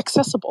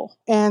accessible.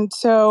 And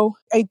so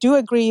I do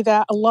agree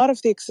that a lot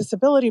of the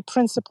accessibility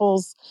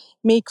principles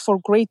make for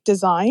great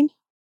design.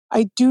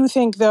 I do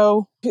think,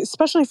 though,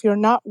 especially if you're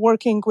not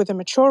working with a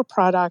mature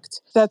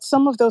product, that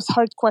some of those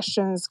hard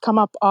questions come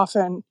up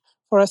often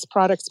for us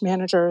product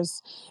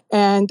managers.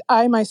 And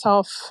I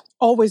myself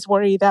always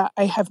worry that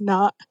I have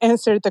not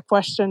answered the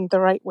question the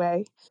right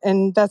way.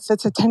 And that's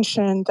a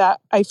tension that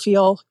I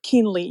feel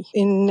keenly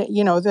in,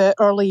 the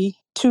early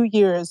 2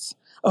 years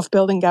of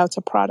building out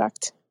a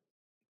product.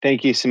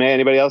 Thank you, Sumaya.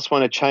 Anybody else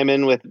want to chime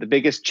in with the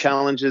biggest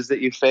challenges that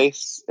you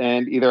face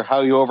and either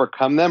how you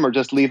overcome them, or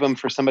just leave them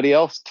for somebody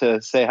else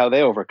to say how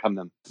they overcome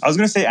them? I was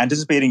going to say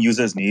anticipating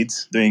users'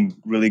 needs, doing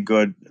really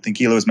good. I think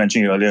Keela was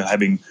mentioning earlier,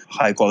 having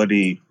high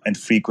quality and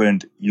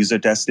frequent user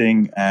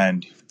testing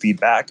and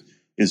feedback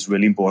is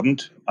really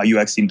important. Our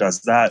UX team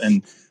does that,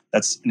 and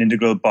that's an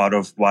integral part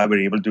of why we're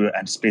able to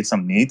anticipate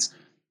some needs.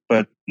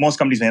 But most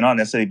companies may not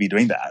necessarily be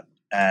doing that.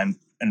 And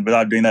And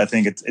without doing that, I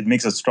think it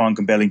makes a strong,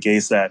 compelling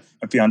case that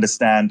if we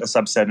understand a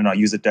subset in our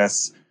user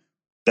tests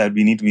that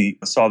we need to be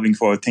solving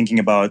for, thinking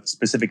about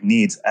specific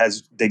needs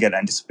as they get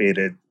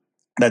anticipated,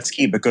 that's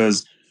key,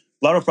 because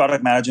a lot of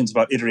product management is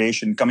about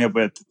iteration, coming up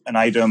with an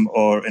item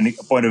or a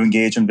point of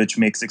engagement which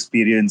makes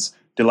experience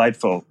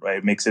delightful,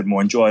 right? Makes it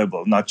more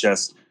enjoyable, not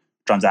just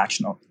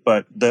transactional.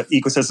 But the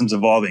ecosystem's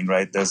evolving,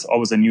 right? There's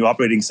always a new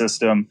operating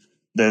system.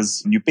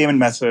 There's new payment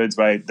methods,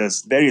 right?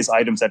 There's various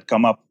items that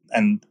come up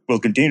and will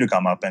continue to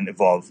come up and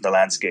evolve the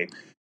landscape.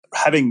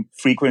 Having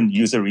frequent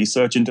user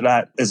research into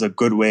that is a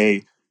good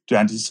way to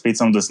anticipate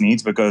some of those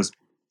needs, because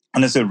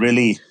unless you're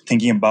really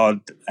thinking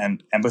about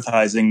and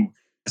empathizing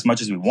as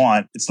much as we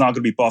want, it's not going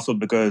to be possible,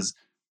 because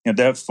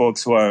there are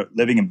folks who are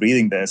living and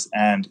breathing this.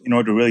 And in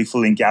order to really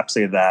fully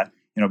encapsulate that,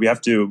 we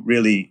have to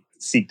really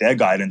seek their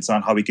guidance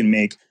on how we can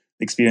make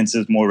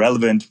experiences more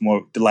relevant,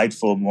 more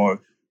delightful, more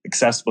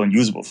accessible and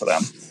usable for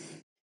them.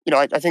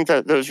 I think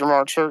that those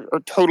remarks are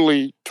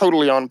totally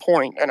on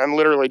point. And I'm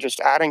literally just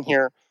adding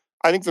here,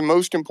 I think the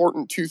most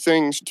important two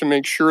things to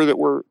make sure that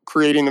we're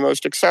creating the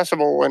most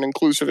accessible and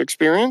inclusive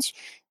experience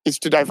is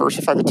to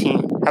diversify the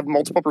team, have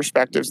multiple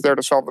perspectives there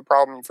to solve the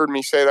problem. You've heard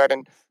me say that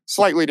in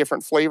slightly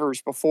different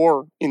flavors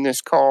before in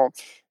this call.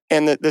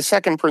 And the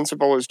second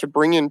principle is to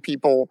bring in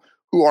people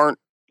who aren't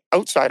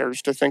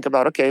outsiders to think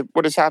about, okay,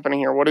 what is happening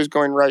here? What is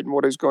going right and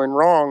what is going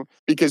wrong?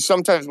 Because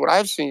sometimes what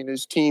I've seen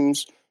is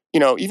teams,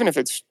 even if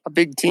it's a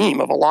big team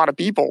of a lot of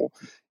people,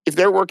 if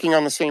they're working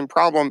on the same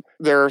problem,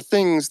 there are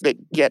things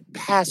that get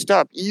passed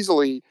up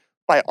easily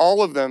by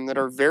all of them that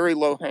are very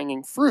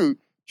low-hanging fruit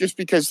just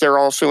because they're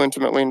all so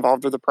intimately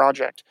involved with the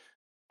project.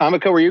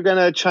 Amika, were you going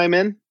to chime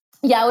in?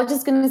 Yeah, I was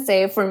just going to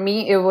say, for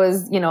me, it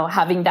was,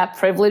 having that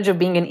privilege of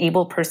being an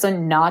able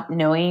person, not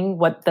knowing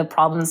what the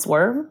problems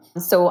were.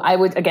 So I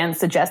would, again,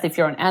 suggest if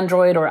you're on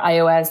Android or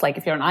iOS, like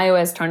if you're on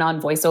iOS, turn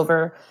on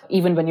VoiceOver,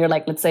 even when you're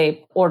let's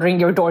say, ordering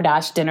your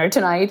DoorDash dinner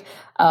tonight.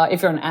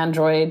 If you're on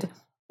Android,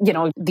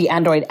 the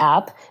Android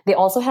app, they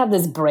also have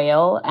this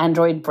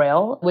Android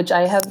Braille, which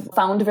I have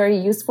found very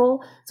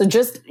useful. So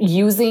just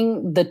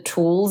using the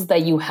tools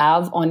that you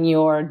have on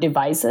your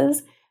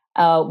devices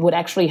would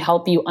actually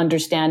help you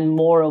understand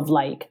more of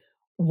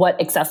what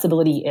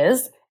accessibility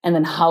is, and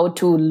then how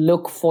to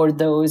look for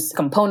those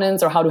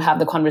components, or how to have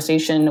the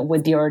conversation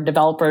with your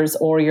developers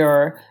or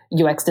your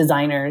UX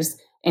designers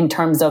in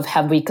terms of,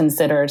 have we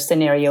considered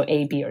scenario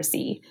A, B, or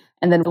C?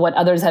 And then what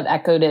others have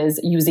echoed is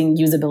using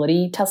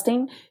usability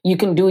testing. You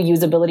can do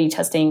usability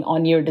testing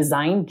on your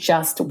design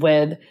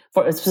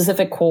for a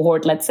specific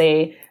cohort. Let's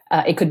say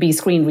it could be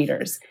screen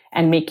readers,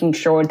 and making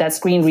sure that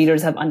screen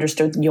readers have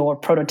understood your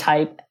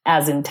prototype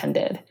as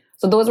intended.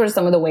 So those were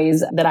some of the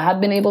ways that I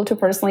have been able to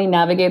personally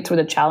navigate through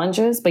the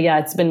challenges. But yeah,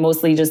 it's been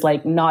mostly just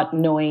not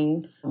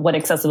knowing what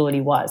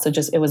accessibility was. So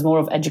it was more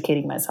of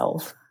educating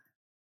myself.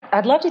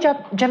 I'd love to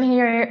jump in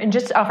here and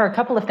just offer a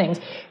couple of things.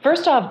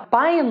 First off,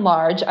 by and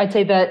large, I'd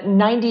say that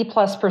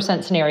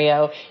 90+%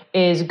 scenario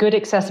is good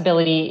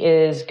accessibility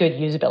is good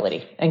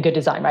usability and good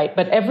design, right?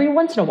 But every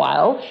once in a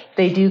while,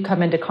 they do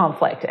come into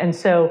conflict. And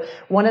so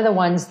one of the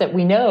ones that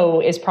we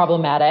know is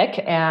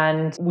problematic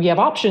and we have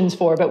options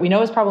for, but we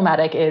know is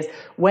problematic, is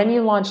when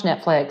you launch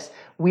Netflix,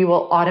 we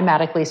will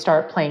automatically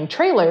start playing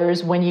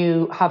trailers when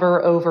you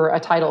hover over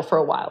a title for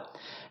a while.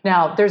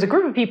 Now, there's a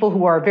group of people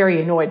who are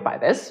very annoyed by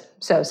this.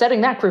 So setting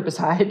that group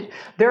aside,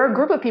 there are a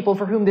group of people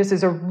for whom this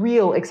is a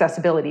real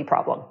accessibility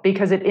problem,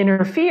 because it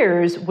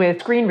interferes with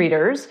screen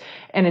readers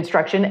and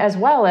instruction, as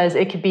well as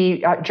it could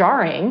be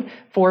jarring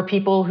for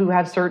people who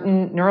have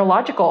certain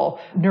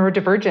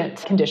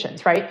neurodivergent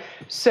conditions, right?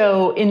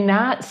 So in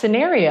that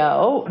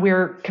scenario,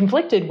 we're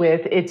conflicted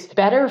with, it's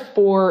better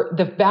for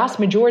the vast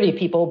majority of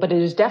people, but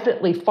it is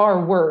definitely far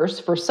worse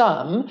for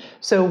some.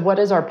 So what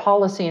is our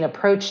policy and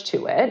approach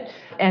to it?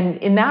 And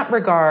in that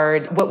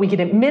regard, what we can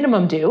at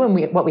minimum do,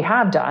 and what we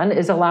have done,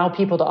 is allow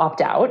people to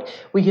opt out.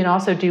 We can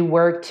also do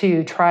work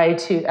to try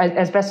to,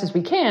 as best as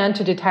we can,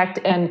 to detect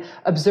and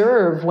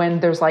observe when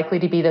there's likely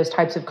to be those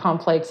types of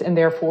conflicts, and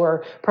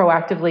therefore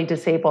proactively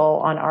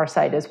disable on our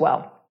side as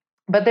well.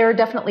 But there are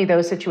definitely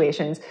those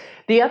situations.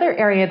 The other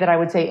area that I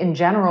would say in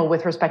general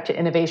with respect to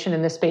innovation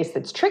in this space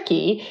that's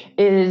tricky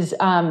is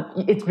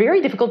it's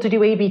very difficult to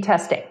do A/B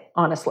testing,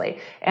 honestly.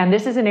 And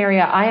this is an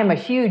area I am a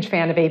huge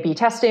fan of A/B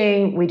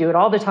testing. We do it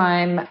all the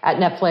time at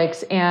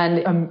Netflix,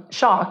 and I'm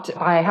shocked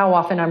by how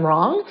often I'm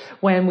wrong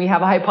when we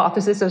have a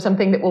hypothesis of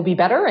something that will be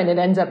better and it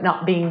ends up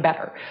not being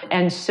better.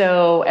 And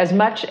so as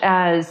much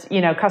as,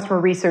 customer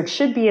research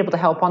should be able to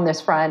help on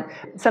this front,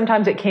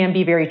 sometimes it can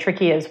be very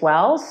tricky as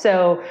well.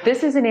 So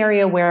this is an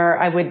area where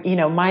I would,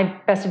 my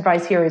best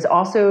advice here is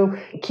also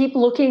keep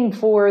looking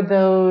for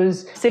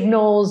those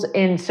signals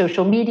in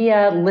social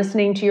media,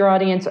 listening to your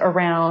audience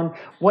around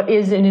what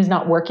is and is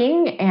not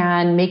working,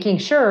 and making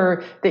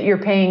sure that you're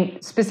paying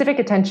specific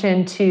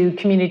attention to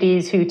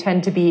communities who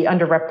tend to be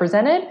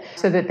underrepresented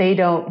so that they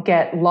don't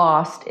get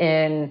lost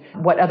in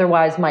what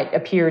otherwise might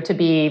appear to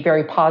be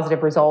very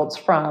positive results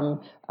from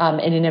an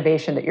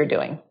innovation that you're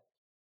doing.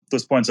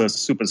 Those points are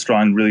super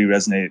strong, really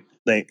resonate.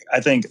 I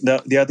think the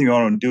other thing we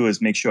want to do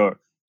is make sure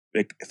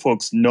like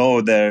folks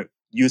know their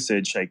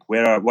usage, like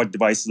what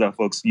devices are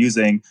folks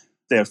using,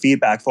 their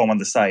feedback form on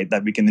the site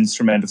that we can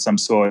instrument of some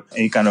sort,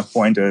 any kind of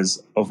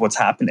pointers of what's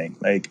happening.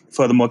 Like,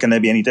 furthermore, can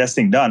there be any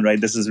testing done, right?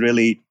 This is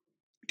really,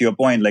 to your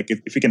point, like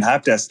if we can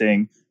have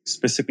testing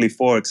specifically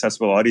for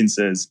accessible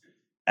audiences,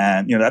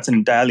 and that's an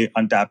entirely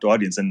untapped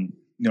audience, and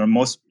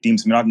most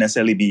teams may not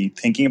necessarily be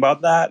thinking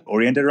about that,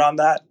 oriented around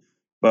that,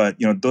 but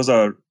those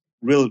are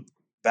real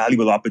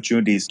valuable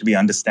opportunities to be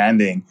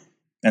understanding,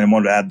 and I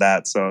want to add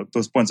that. So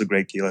those points are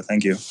great, Keela.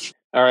 Thank you.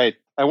 All right.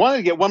 I wanted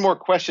to get one more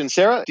question.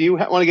 Sarah, do you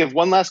want to give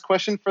one last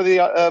question for the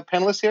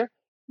panelists here?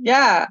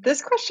 Yeah,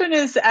 this question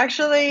is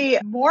actually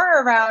more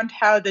around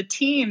how the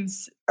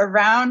teams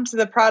around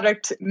the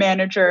product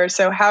manager,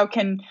 so how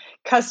can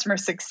customer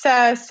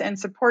success and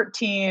support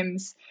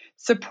teams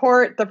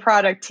support the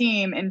product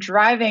team in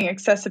driving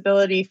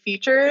accessibility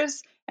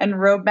features and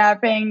road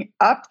mapping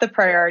up the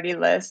priority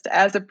list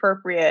as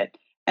appropriate?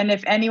 And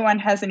if anyone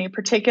has any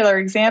particular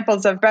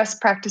examples of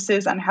best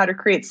practices on how to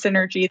create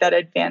synergy that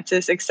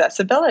advances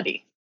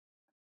accessibility.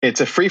 It's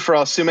a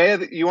free-for-all.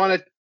 Sumaya, you want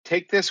to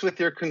take this with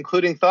your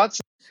concluding thoughts?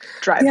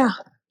 Drive. Yeah.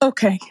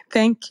 Okay.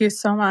 Thank you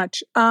so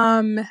much.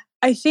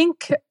 I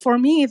think for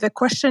me, the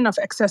question of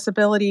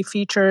accessibility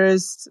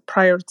features,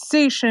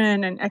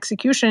 prioritization, and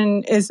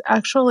execution is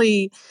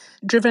actually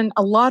driven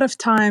a lot of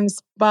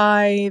times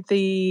by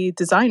the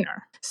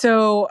designer.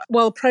 So,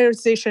 well,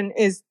 prioritization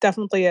is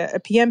definitely a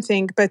PM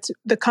thing, but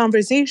the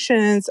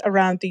conversations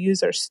around the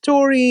user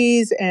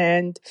stories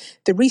and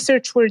the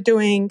research we're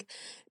doing,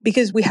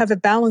 because we have a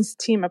balanced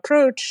team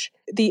approach,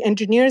 the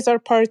engineers are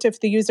part of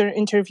the user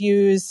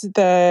interviews,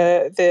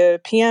 the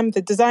PM,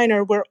 the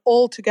designer, we're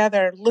all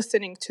together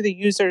listening to the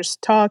users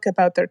talk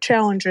about their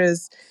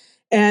challenges.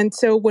 And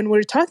so when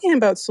we're talking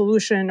about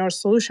solution or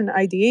solution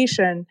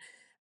ideation,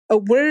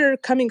 we're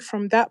coming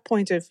from that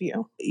point of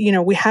view.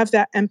 We have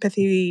that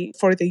empathy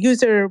for the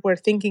user. We're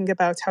thinking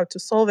about how to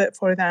solve it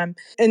for them.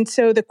 And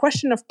so the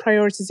question of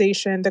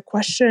prioritization, the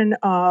question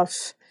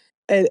of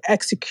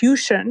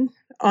execution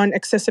on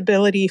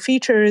accessibility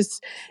features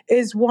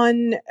is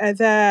one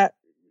that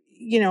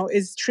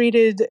is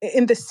treated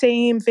in the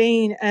same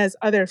vein as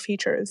other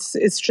features.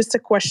 It's just a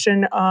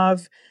question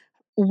of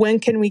when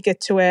can we get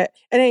to it?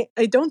 And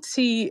I don't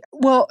see,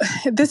 well,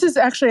 this is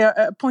actually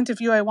a point of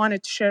view I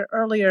wanted to share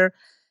earlier.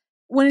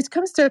 When it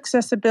comes to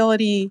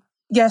accessibility,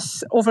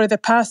 yes, over the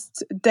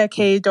past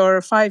decade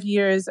or 5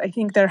 years, I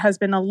think there has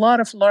been a lot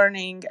of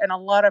learning and a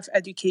lot of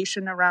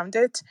education around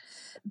it.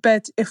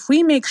 But if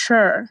we make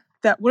sure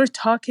that we're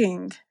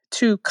talking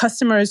to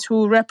customers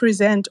who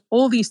represent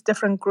all these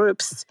different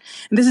groups,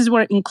 and this is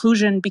where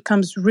inclusion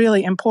becomes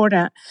really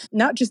important,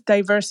 not just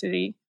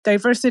diversity.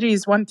 Diversity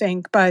is one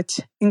thing, but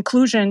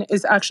inclusion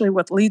is actually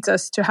what leads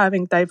us to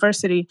having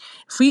diversity.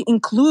 If we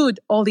include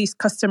all these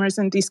customers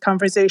in these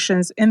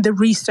conversations, in the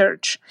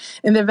research,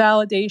 in the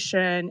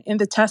validation, in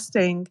the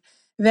testing,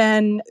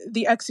 then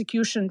the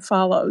execution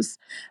follows.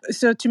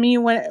 So to me,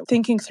 when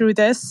thinking through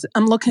this,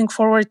 I'm looking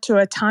forward to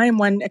a time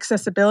when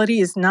accessibility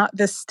is not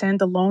this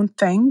standalone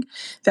thing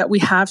that we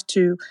have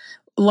to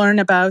learn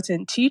about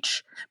and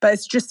teach, but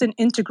it's just an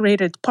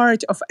integrated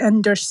part of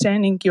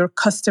understanding your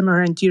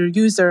customer and your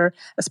user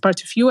as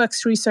part of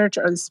UX research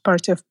or as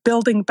part of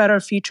building better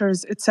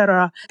features,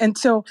 etc. And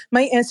so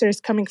my answer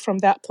is coming from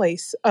that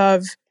place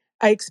of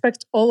I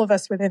expect all of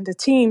us within the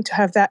team to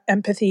have that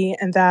empathy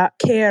and that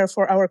care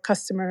for our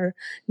customer,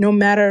 no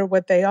matter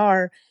what they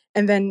are,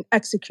 and then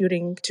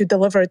executing to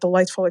deliver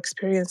delightful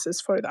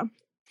experiences for them.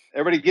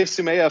 Everybody give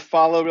Sumaya a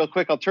follow real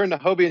quick. I'll turn to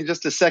Hobie in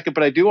just a second,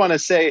 but I do want to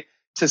say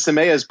to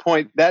Sumaya's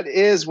point, that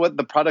is what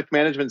the Product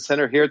Management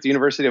Center here at the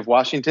University of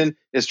Washington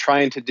is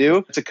trying to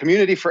do. It's a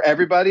community for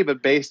everybody,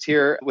 but based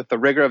here with the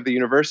rigor of the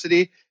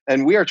university.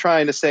 And we are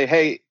trying to say,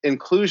 hey,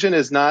 inclusion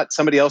is not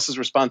somebody else's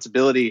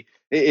responsibility.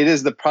 It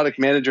is the product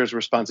manager's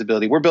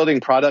responsibility. We're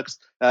building products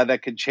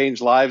that could change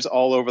lives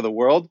all over the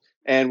world.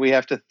 And we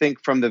have to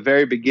think from the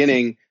very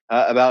beginning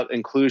about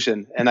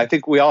inclusion. And I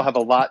think we all have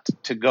a lot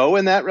to go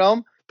in that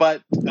realm.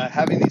 But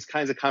having these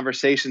kinds of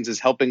conversations is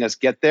helping us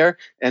get there.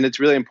 And it's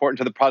really important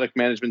to the Product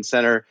Management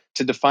Center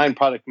to define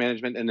product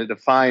management and to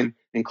define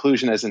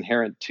inclusion as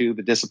inherent to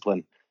the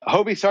discipline.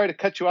 Hobie, sorry to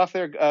cut you off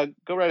there.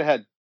 Go right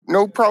ahead.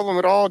 No problem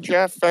at all,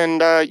 Jeff.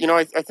 And I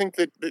think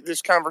that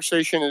this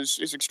conversation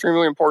is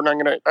extremely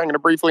important. I'm gonna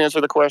briefly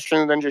answer the question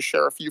and then just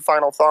share a few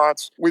final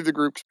thoughts with the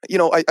group.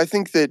 I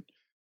think that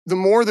the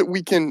more that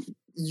we can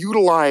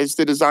utilize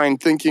the design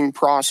thinking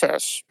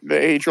process, the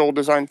age-old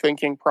design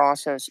thinking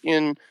process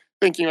in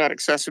thinking about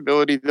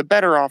accessibility, the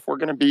better off we're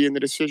going to be in the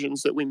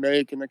decisions that we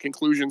make and the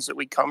conclusions that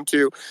we come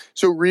to.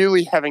 So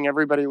really having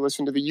everybody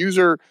listen to the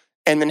user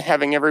and then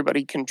having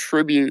everybody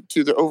contribute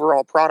to the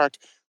overall product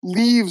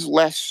leaves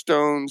less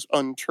stones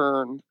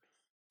unturned.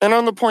 And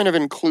on the point of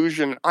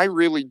inclusion, I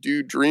really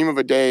do dream of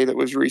a day that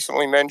was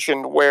recently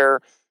mentioned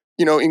where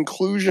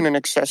inclusion and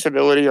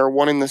accessibility are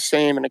one and the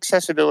same, and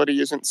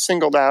accessibility isn't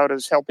singled out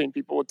as helping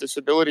people with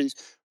disabilities,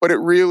 but it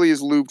really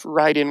is looped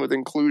right in with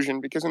inclusion,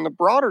 because in the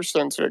broader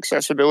sense of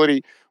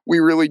accessibility, we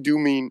really do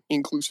mean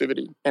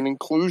inclusivity and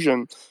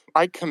inclusion.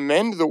 I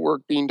commend the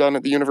work being done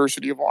at the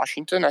University of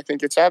Washington. I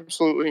think it's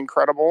absolutely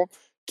incredible.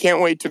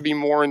 Can't wait to be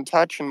more in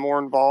touch and more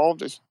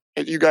involved as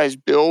you guys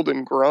build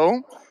and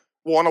grow.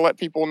 Want to let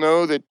people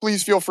know that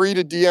please feel free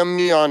to DM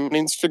me on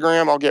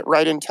Instagram. I'll get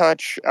right in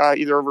touch,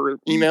 either over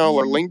email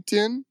or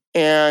LinkedIn.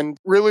 And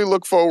really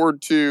look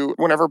forward to,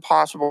 whenever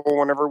possible,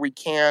 whenever we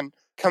can,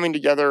 coming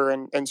together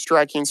and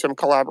striking some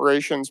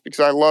collaborations,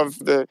 because I love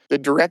the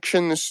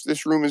direction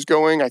this room is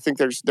going. I think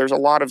there's a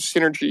lot of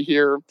synergy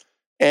here,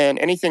 and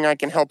anything I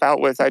can help out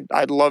with,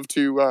 I'd love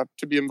to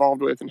be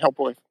involved with and help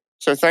with.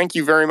 So thank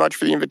you very much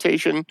for the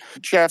invitation.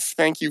 Jeff,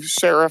 thank you,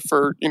 Sarah,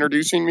 for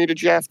introducing me to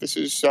Jeff. This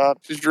is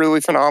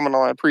really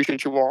phenomenal. I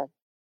appreciate you all.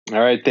 All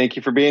right. Thank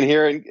you for being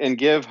here, and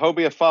give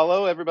Hobie a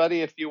follow,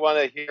 everybody, if you want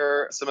to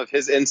hear some of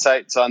his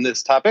insights on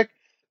this topic.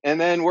 And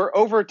then we're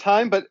over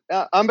time, but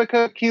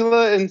Ambika,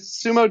 Keela, and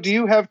Sumo, do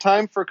you have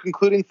time for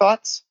concluding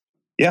thoughts?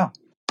 Yeah.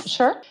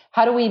 Sure.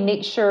 How do we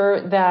make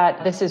sure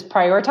that this is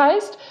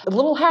prioritized? A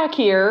little hack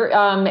here,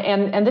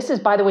 and this is,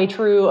 by the way,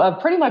 true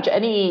of pretty much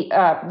any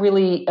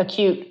really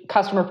acute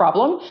customer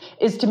problem,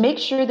 is to make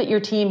sure that your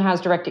team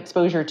has direct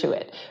exposure to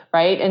it,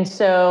 right? And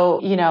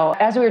so,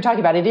 as we were talking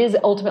about, it is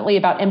ultimately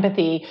about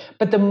empathy,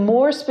 but the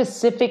more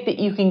specific that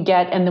you can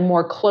get and the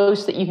more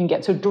close that you can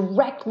get. So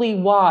directly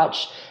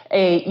watch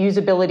a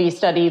usability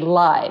study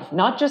live,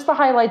 not just the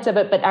highlights of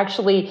it, but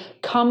actually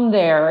come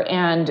there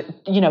and,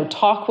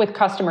 talk with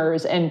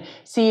customers and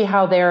see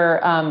how they're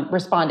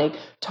responding.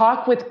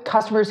 Talk with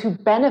customers who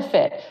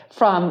benefit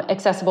from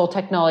accessible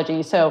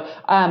technology. So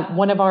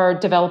one of our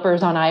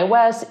developers on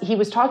iOS, he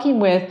was talking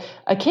with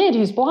a kid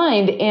who's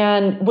blind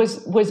and was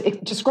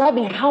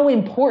describing how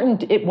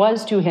important it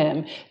was to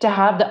him to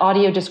have the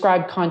audio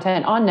described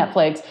content on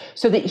Netflix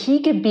so that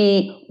he could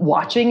be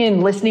watching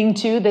and listening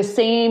to the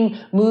same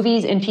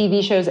movies and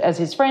TV shows as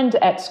his friends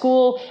at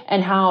school,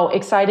 and how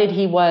excited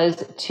he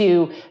was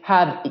to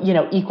have,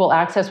 equal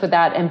access with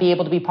that and be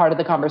able to be part of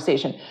the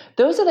conversation.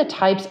 Those are the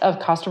types of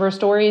customer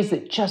stories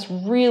that just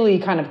really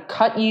kind of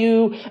cut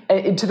you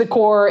to the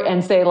core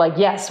and say, like,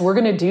 yes, we're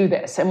going to do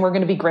this and we're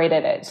going to be great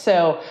at it.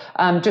 So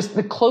just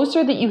the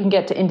closer that you can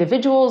get to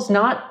individuals,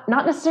 not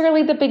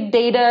necessarily the big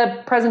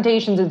data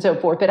presentations and so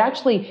forth, but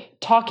actually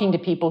talking to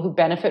people who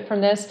benefit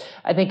from this,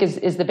 I think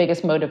is the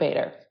biggest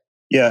motivator.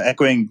 Yeah,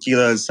 echoing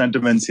Keela's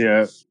sentiments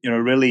here,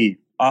 really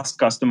ask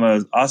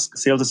customers, ask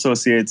sales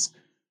associates,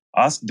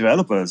 ask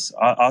developers,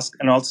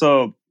 and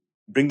also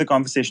bring the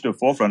conversation to the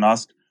forefront.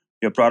 Ask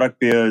your product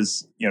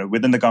peers,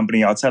 within the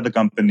company, outside the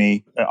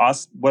company,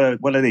 ask what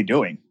are they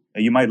doing?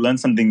 You might learn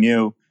something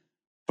new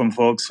from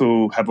folks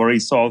who have already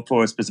solved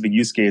for specific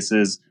use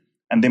cases,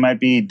 and they might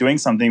be doing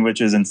something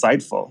which is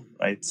insightful,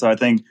 right? So I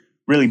think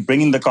really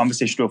bringing the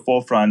conversation to a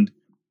forefront,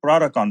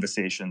 product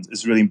conversations,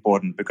 is really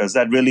important, because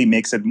that really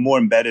makes it more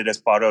embedded as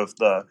part of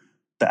the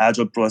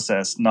agile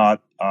process,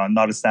 not a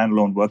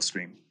standalone work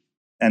stream.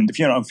 And if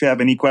you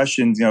have any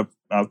questions,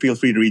 feel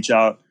free to reach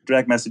out,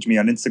 direct message me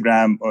on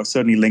Instagram or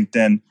certainly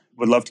LinkedIn.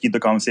 Would love to keep the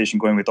conversation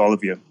going with all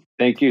of you.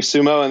 Thank you,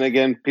 Sumo. And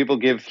again, people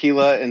give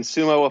Keela and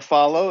Sumo a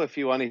follow if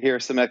you want to hear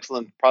some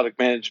excellent product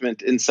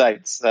management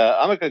insights.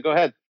 Ambika, go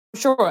ahead.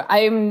 Sure.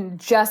 I'm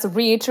just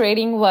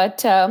reiterating what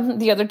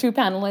the other two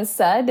panelists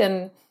said.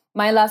 And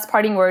my last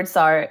parting words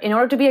are, in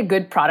order to be a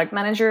good product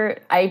manager,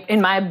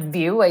 in my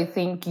view, I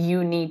think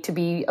you need to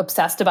be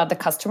obsessed about the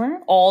customer,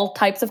 all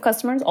types of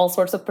customers, all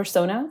sorts of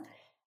persona,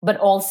 but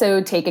also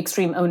take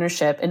extreme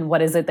ownership in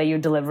what is it that you're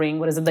delivering,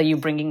 what is it that you're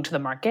bringing to the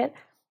market.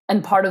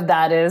 And part of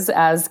that is,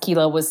 as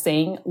Keela was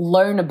saying,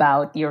 learn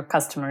about your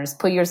customers,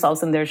 put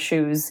yourselves in their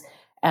shoes.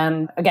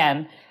 And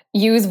again,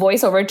 use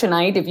VoiceOver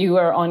tonight if you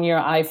are on your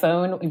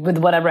iPhone with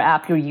whatever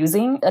app you're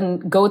using,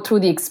 and go through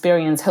the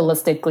experience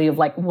holistically of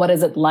like, what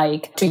is it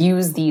like to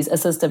use these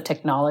assistive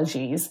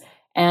technologies?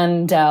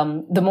 And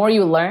the more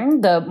you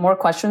learn, the more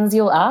questions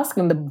you'll ask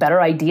and the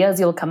better ideas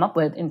you'll come up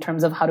with in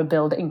terms of how to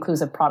build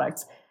inclusive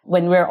products.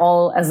 When we're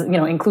all as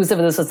inclusive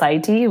as a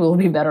society, we'll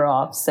be better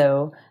off.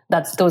 So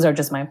those are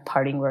just my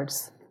parting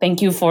words.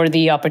 Thank you for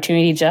the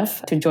opportunity,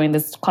 Jeff, to join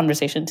this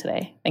conversation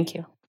today. Thank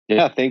you.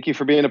 Yeah, thank you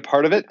for being a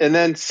part of it. And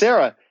then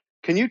Sarah,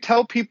 can you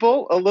tell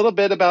people a little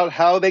bit about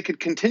how they could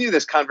continue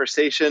this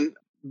conversation?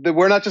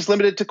 We're not just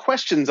limited to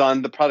questions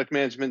on the Product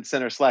Management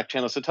Center Slack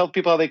channel. So tell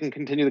people how they can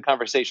continue the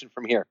conversation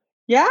from here.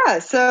 Yeah,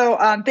 so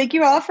thank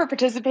you all for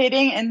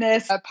participating in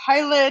this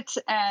pilot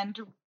and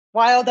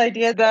wild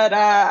idea that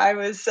I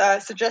was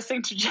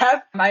suggesting to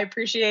Jeff. I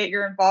appreciate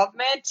your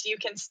involvement. You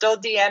can still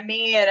DM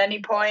me at any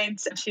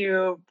point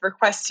to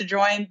request to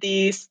join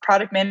the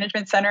Product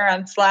Management Center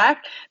on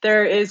Slack.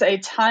 There is a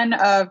ton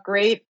of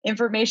great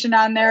information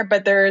on there,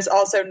 but there is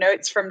also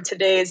notes from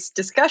today's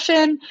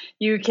discussion.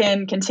 You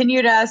can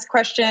continue to ask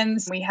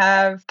questions. We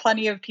have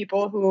plenty of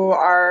people who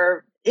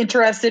are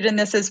interested in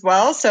this as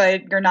well. So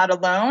you're not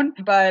alone,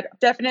 but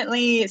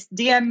definitely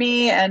DM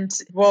me and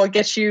we'll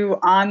get you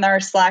on our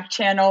Slack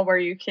channel where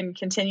you can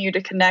continue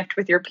to connect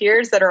with your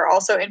peers that are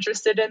also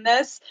interested in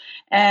this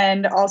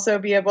and also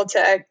be able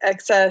to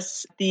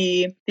access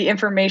the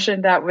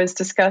information that was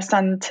discussed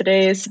on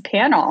today's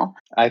panel.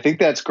 I think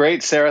that's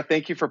great, Sarah.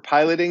 Thank you for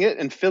piloting it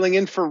and filling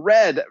in for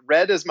Red.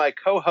 Red is my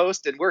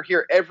co-host, and we're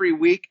here every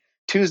week,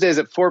 Tuesdays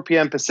at 4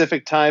 p.m.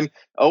 Pacific time,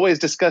 always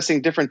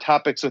discussing different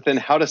topics within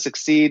how to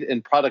succeed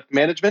in product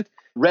management.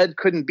 Red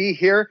couldn't be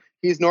here.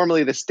 He's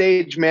normally the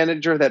stage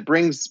manager that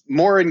brings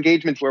more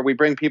engagement where we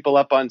bring people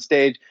up on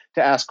stage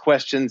to ask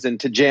questions and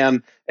to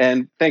jam.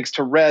 And thanks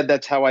to Red,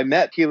 that's how I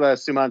met Keela,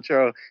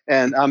 Sumantro,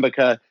 and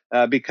Ambika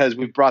because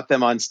we brought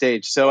them on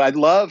stage. So I'd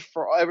love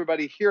for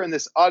everybody here in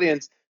this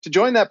audience to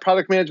join that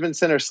Product Management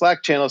Center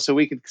Slack channel so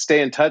we can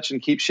stay in touch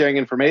and keep sharing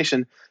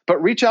information.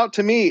 But reach out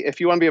to me if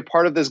you want to be a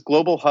part of this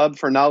global hub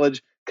for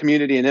knowledge,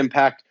 community, and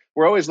impact.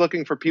 We're always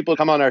looking for people to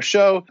come on our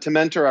show to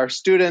mentor our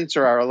students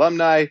or our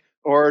alumni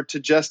or to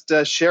just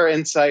share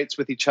insights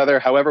with each other,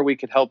 however we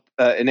could help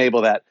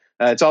enable that.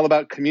 It's all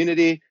about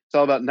community, it's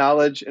all about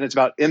knowledge, and it's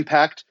about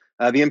impact.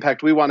 The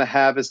impact we want to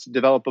have is to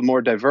develop a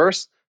more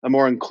diverse, a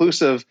more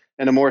inclusive,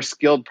 and a more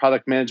skilled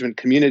product management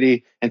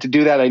community. And to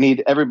do that, I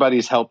need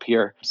everybody's help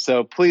here.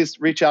 So please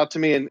reach out to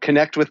me and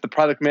connect with the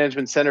Product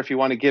Management Center if you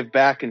want to give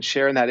back and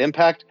share in that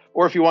impact,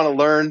 or if you want to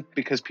learn,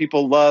 because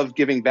people love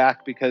giving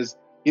back because,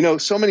 you know,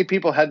 so many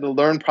people had to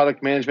learn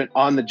product management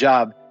on the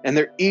job, and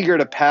they're eager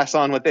to pass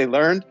on what they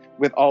learned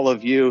with all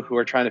of you who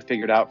are trying to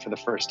figure it out for the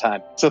first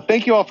time. So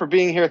thank you all for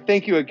being here.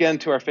 Thank you again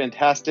to our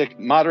fantastic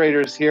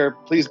moderators here.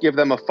 Please give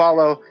them a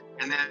follow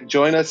and then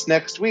join us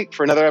next week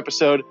for another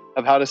episode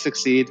of How to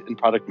Succeed in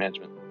Product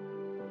Management.